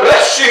I will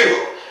bless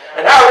you.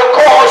 And I will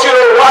cause you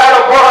to ride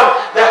upon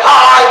the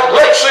high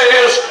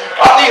places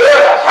of the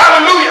earth.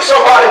 Hallelujah,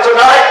 somebody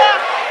tonight.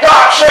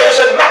 God says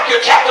in Matthew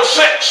chapter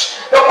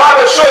 6, the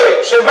Bible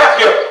says in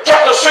Matthew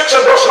chapter 6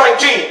 and verse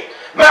 19.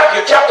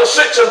 Matthew chapter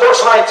 6 and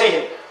verse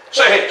 19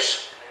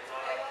 says,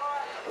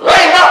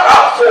 lay not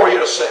up for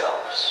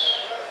yourselves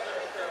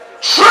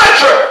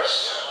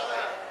treasures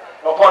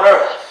upon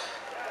earth,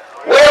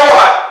 where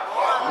what?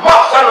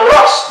 Moth and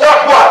rust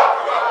doth what?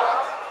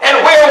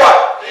 And where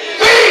what?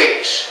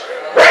 Thieves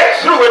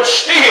break through and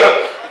steal.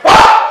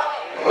 But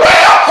lay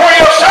up for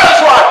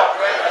yourselves what?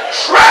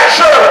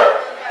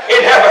 Treasure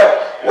in heaven,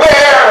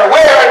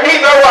 where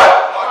neither what?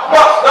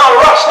 Moth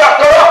nor rust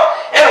doth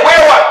corrupt, and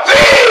where what?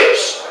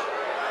 Thieves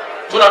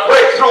do not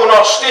break through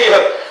nor steal.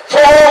 For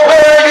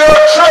where your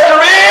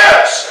treasure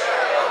is,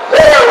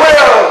 there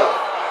will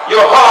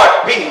your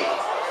heart be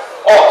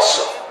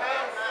also.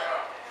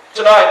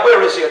 Tonight tonight,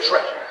 where is your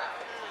treasure?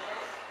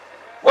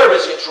 Where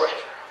is your treasure?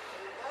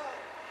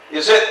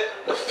 Is it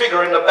the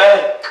figure in the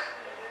bank?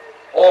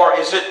 Or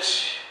is it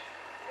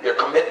your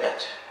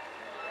commitment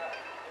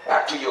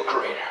back to your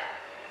Creator?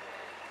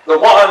 The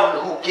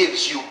one who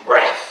gives you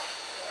breath.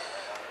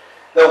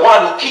 The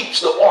one who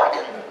keeps the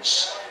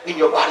organs in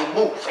your body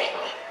moving.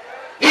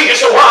 He is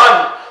the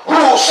one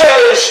who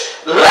says,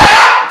 lay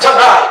up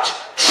tonight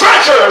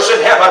treasures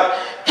in heaven.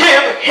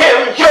 Give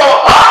him your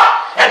heart.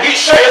 And he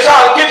says,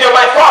 I'll give you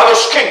my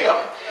Father's kingdom.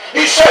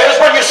 He says,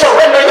 when you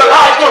surrender your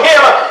life to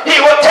him, he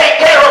will take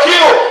care of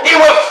you. He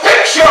will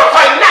fix your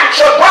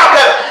financial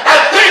problem, and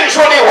things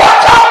will be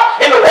worked out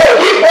in the way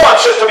he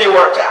wants it to be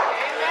worked out.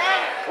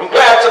 I'm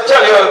glad to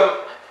tell you,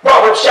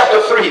 Proverbs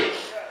chapter 3,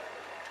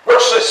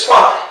 verses 5.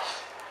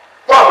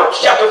 Proverbs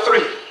chapter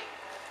 3,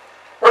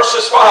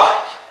 verses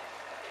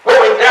 5.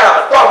 Going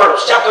down,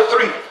 Proverbs chapter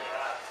 3,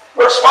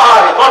 verse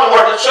 5. One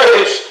word it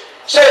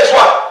says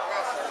what?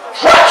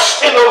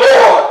 Trust in the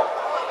Lord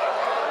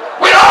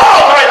with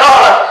all thine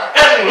heart,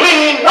 and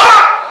lean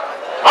not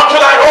unto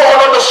thine own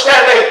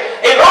understanding.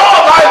 In all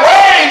thy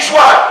ways,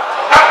 what?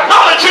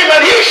 Acknowledge him,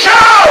 and he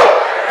shall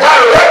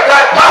direct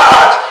thy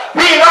path.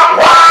 Be not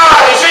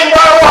wise in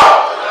thy what?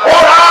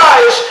 Own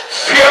eyes.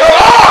 Fear the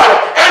Lord,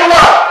 and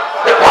what?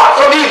 Depart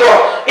from evil.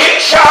 It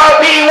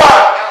shall be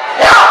what?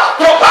 Health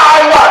to thy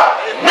what?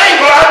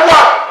 Navel, and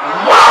what?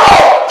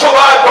 Marrow to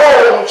thy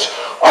bones.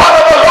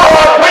 Honor the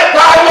Lord with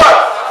thy what?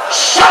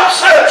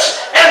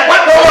 Substance, and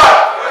with the what?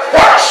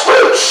 First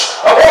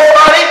fruits of all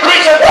thine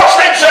increase. And those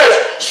things says,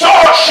 so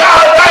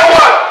shall thy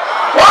what?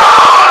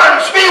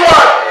 Barns be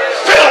what?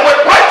 Filled with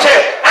plenty,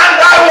 and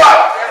thy what?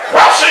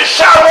 Presses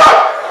shall what?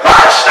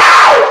 Burst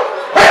out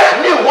with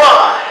new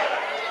wine.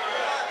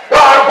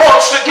 God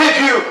wants to give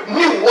you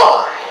new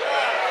wine.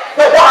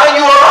 The wine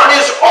you are on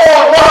is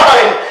old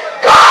wine.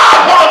 God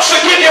wants to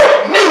give you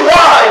new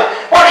wine.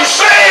 But he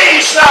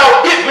says,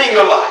 now give me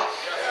your life.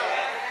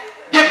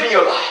 Give me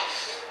your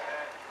life.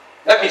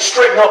 Let me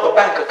straighten out the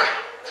bank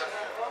account.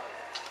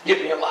 Give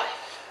me your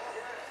life.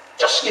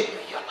 Just give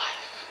me your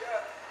life.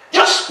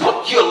 Just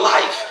put your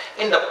life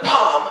in the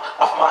palm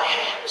of my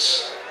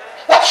hands.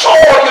 That's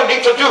all you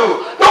need to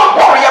do. Don't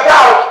worry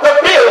about the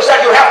bills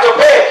that you have to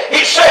pay.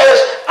 He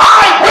says,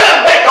 I will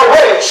make a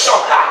way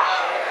somehow.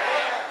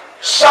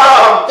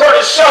 Psalm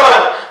 37,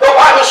 the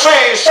Bible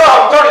says,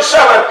 Psalm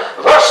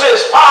 37,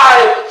 verses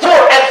 4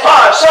 and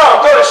 5.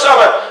 Psalm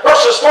 37,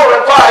 verses 4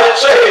 and 5, it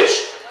says,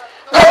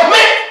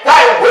 commit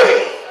thy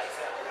way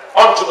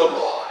unto the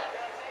Lord.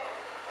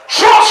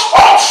 Trust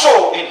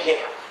also in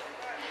him,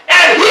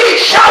 and he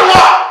shall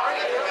what?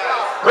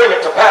 Bring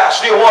it to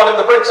pass. Do you want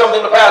him to bring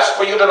something to pass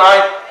for you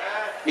tonight?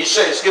 He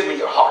says, give me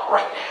your heart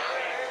right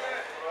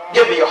now.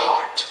 Give me your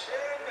heart.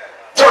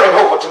 Turn it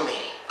over to me.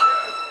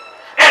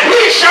 And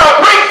he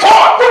shall bring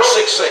forth, verse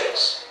 6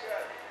 says,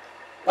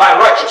 thy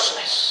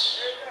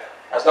righteousness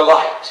as the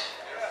light,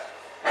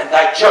 and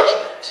thy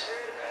judgment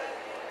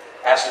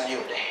as the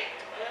noonday.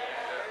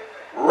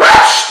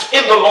 Rest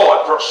in the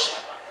Lord, verse 7.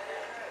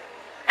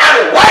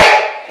 And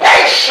wait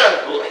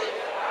patiently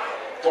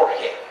for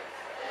him.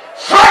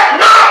 Fret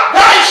not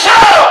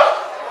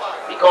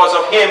thyself because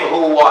of him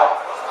who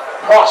what?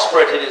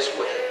 Prospered in his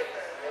way.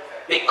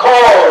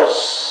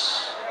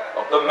 Because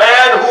of the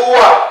man who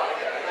what?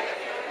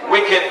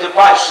 Wicked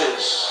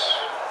devices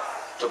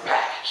to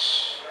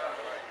pass.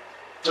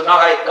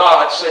 Tonight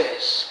God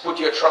says, put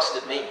your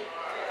trust in me.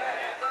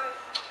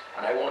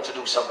 And I want to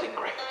do something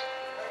great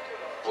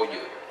for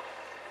you.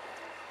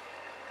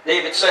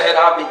 David said,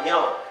 I've been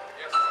young,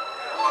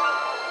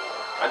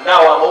 and now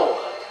I'm old.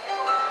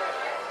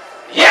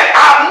 Yet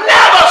I've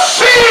never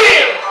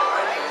seen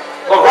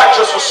the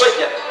righteous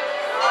forsaken,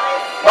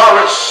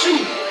 nor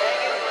receive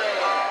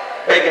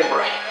begging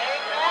bread.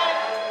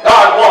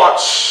 God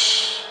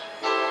wants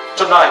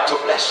tonight to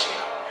bless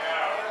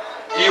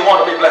you. Do you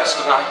want to be blessed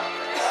tonight?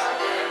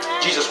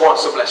 Jesus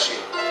wants to bless you.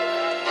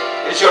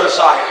 It is your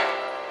desire.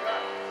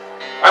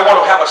 I want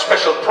to have a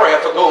special prayer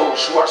for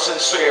those who are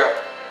sincere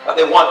and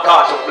they want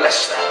God to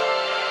bless them.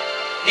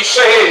 He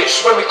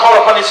says, when we call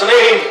upon his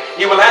name,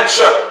 he will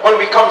answer when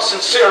we come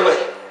sincerely.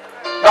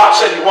 God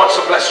said he wants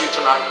to bless you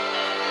tonight.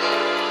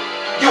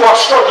 You are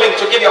struggling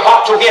to give your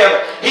heart to him.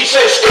 He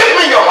says, give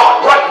me your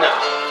heart right now.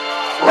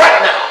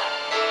 Right now.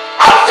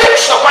 I'll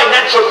fix the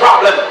financial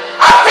problem.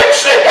 I'll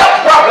fix the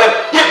health problem.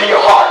 Give me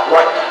your heart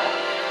right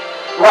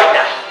now. Right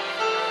now.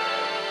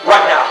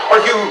 Right now.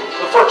 Are you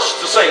the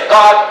first to say,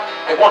 God,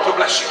 I want to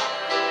bless you.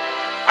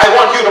 I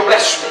want you to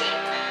bless me.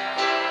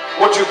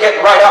 Would you get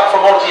right up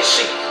from out of your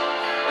seat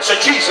and say,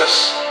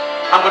 Jesus,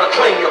 I'm going to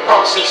claim your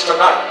promises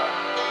tonight.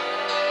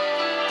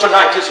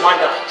 Tonight is my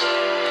night.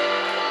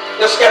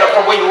 Just get up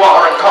from where you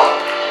are and come.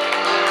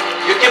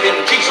 You're giving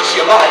Jesus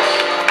your life.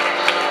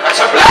 And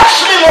say,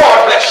 bless me,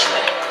 Lord, bless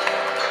me.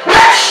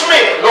 Bless me,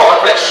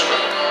 Lord, bless me.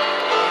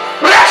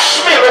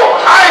 Bless me,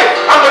 Lord.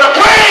 I'm going to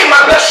claim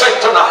my blessing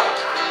tonight.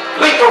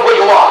 Leave from where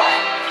you are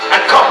and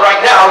come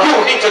right now. You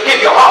need to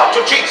give your heart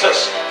to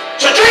Jesus.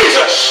 To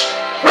Jesus,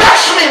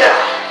 bless me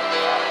now.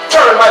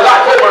 Turn my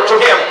life over to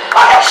him.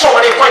 I have so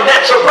many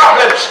financial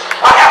problems.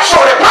 I have so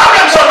many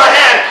problems on my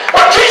hand.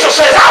 But Jesus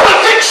says, I will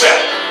fix it.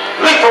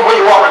 Leave from where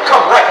you are and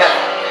come right now.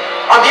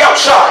 On the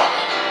outside.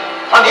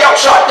 On the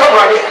outside. Come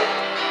right in.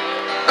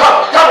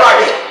 Come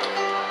right in.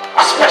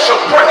 A special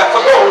prayer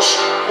for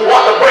those who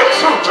want to break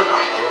through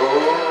tonight.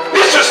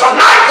 This is a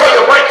night for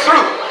your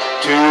breakthrough.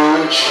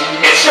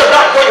 It's your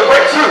night for your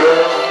breakthrough.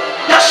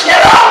 Just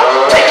get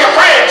up, take your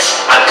friends,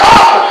 and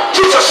come.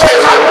 Jesus says,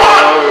 I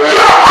want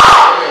your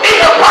heart in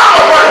the palm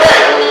of my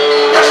hand.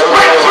 Just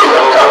break through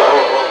and come.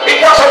 It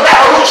doesn't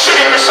matter who's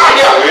sitting beside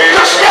you.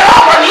 Just get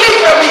up and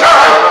leave them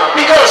behind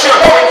because you're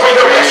going for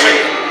your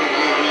blessing.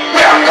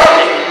 They are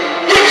coming.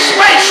 Give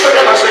space to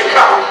them as they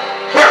come.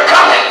 They're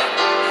coming.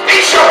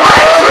 It's your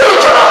breakthrough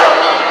tonight.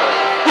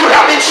 You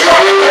have been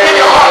struggling to give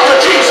your heart to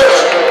Jesus,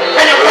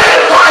 and you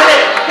can't find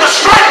it, the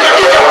strength to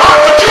give your heart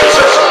to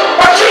Jesus.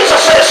 But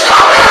Jesus says,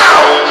 come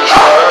now.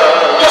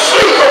 Just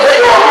leave from where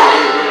you are.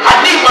 I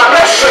need my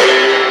blessing.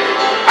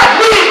 I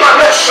need my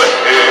blessing.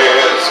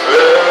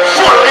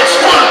 It's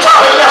full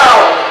time now.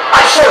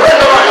 I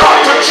surrender my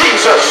heart to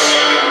Jesus.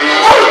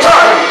 Full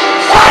time.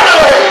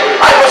 Finally,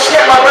 I must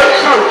get my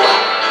breakthrough.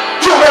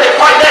 Too many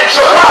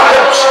financial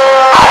problems.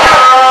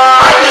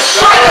 I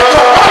decided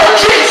to follow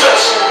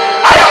Jesus.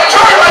 I have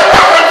turned my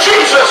back on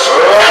Jesus.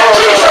 And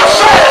Jesus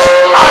says,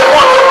 I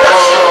want to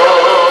bless you.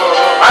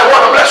 I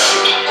want to bless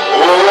you.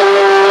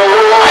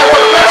 I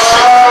want to bless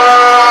you.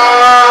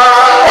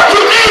 But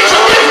you need to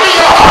give me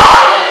your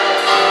heart.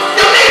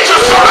 You need to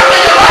surrender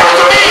your life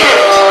to me.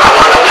 I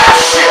want to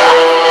bless you.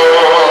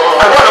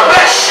 I want to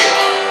bless you.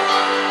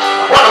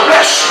 I want to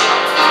bless you.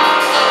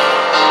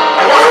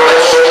 I want to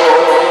bless you.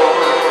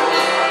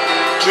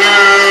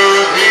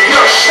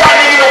 You're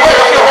standing in the way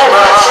of your own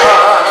blessing.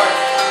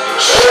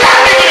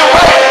 Standing in the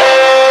way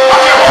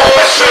of your own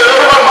blessing,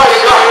 Almighty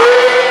God.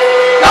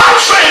 God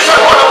says, I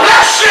want to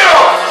bless you.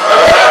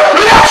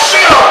 Bless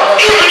you.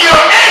 Even your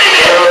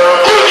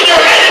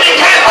enemy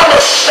can't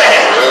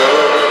understand.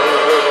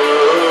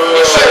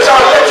 He says,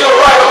 I'll let you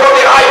ride above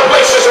the high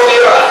places of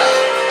the earth.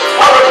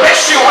 I will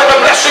bless you with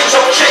the blessings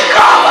of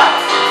Jacob.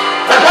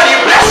 And when he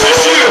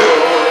blesses you,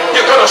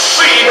 you're going to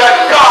see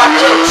that God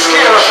takes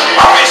care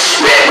of his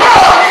people.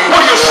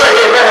 Will you say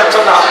amen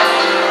tonight?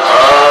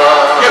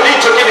 You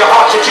need to give your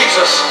heart to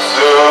Jesus.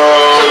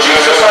 Say,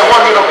 Jesus, I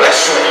want you to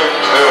bless me.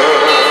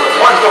 I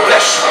want you to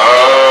bless me.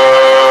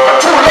 But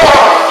too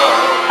long,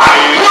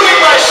 I'm pulling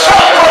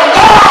myself from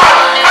God,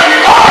 and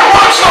God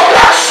wants to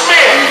bless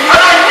me, and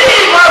I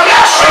need my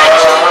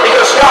blessings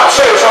because God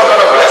says I'm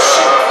going to bless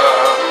you.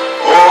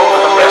 I'm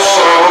going to bless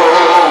you.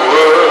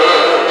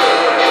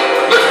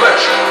 Let's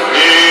bless you.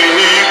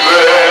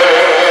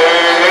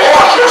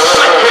 Oh, you're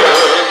sick here.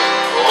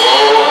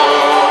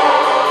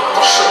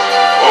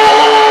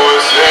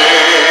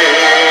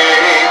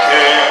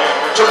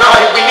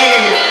 Tonight we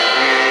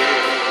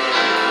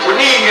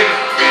need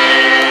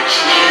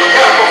the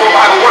help of the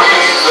Bible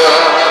workers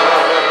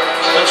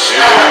and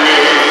stand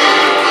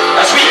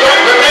as we get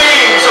the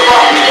names of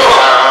our people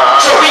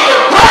so we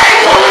can pray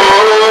for them.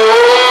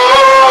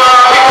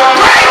 We can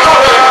pray for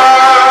them.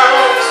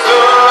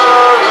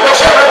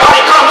 Because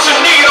everybody comes in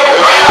need of a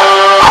prayer,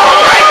 of a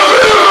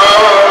breakthrough.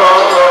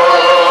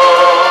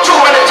 Too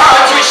many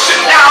times we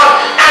sit down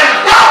and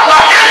doubt the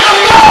hand of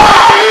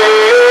God.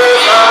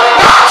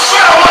 God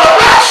said, I want to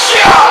bless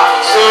you.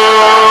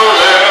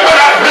 When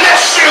I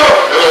bless you,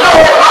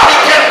 nobody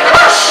can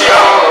curse you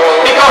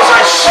because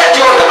I set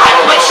you in the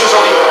high places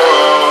of the earth.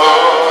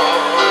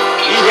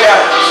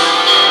 Yes.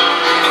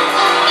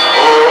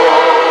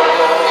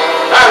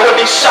 I will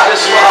be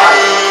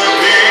satisfied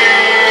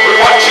with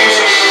what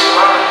Jesus.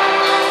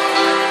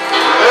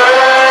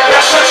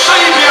 Blessed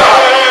Savior,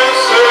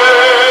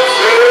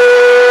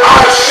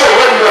 I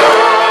surrender.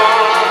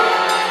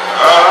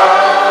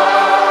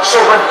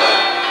 Surrender.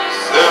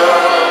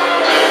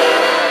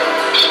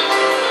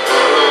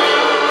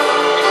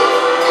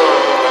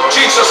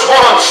 Jesus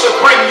wants to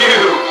bring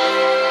you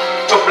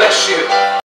to bless you.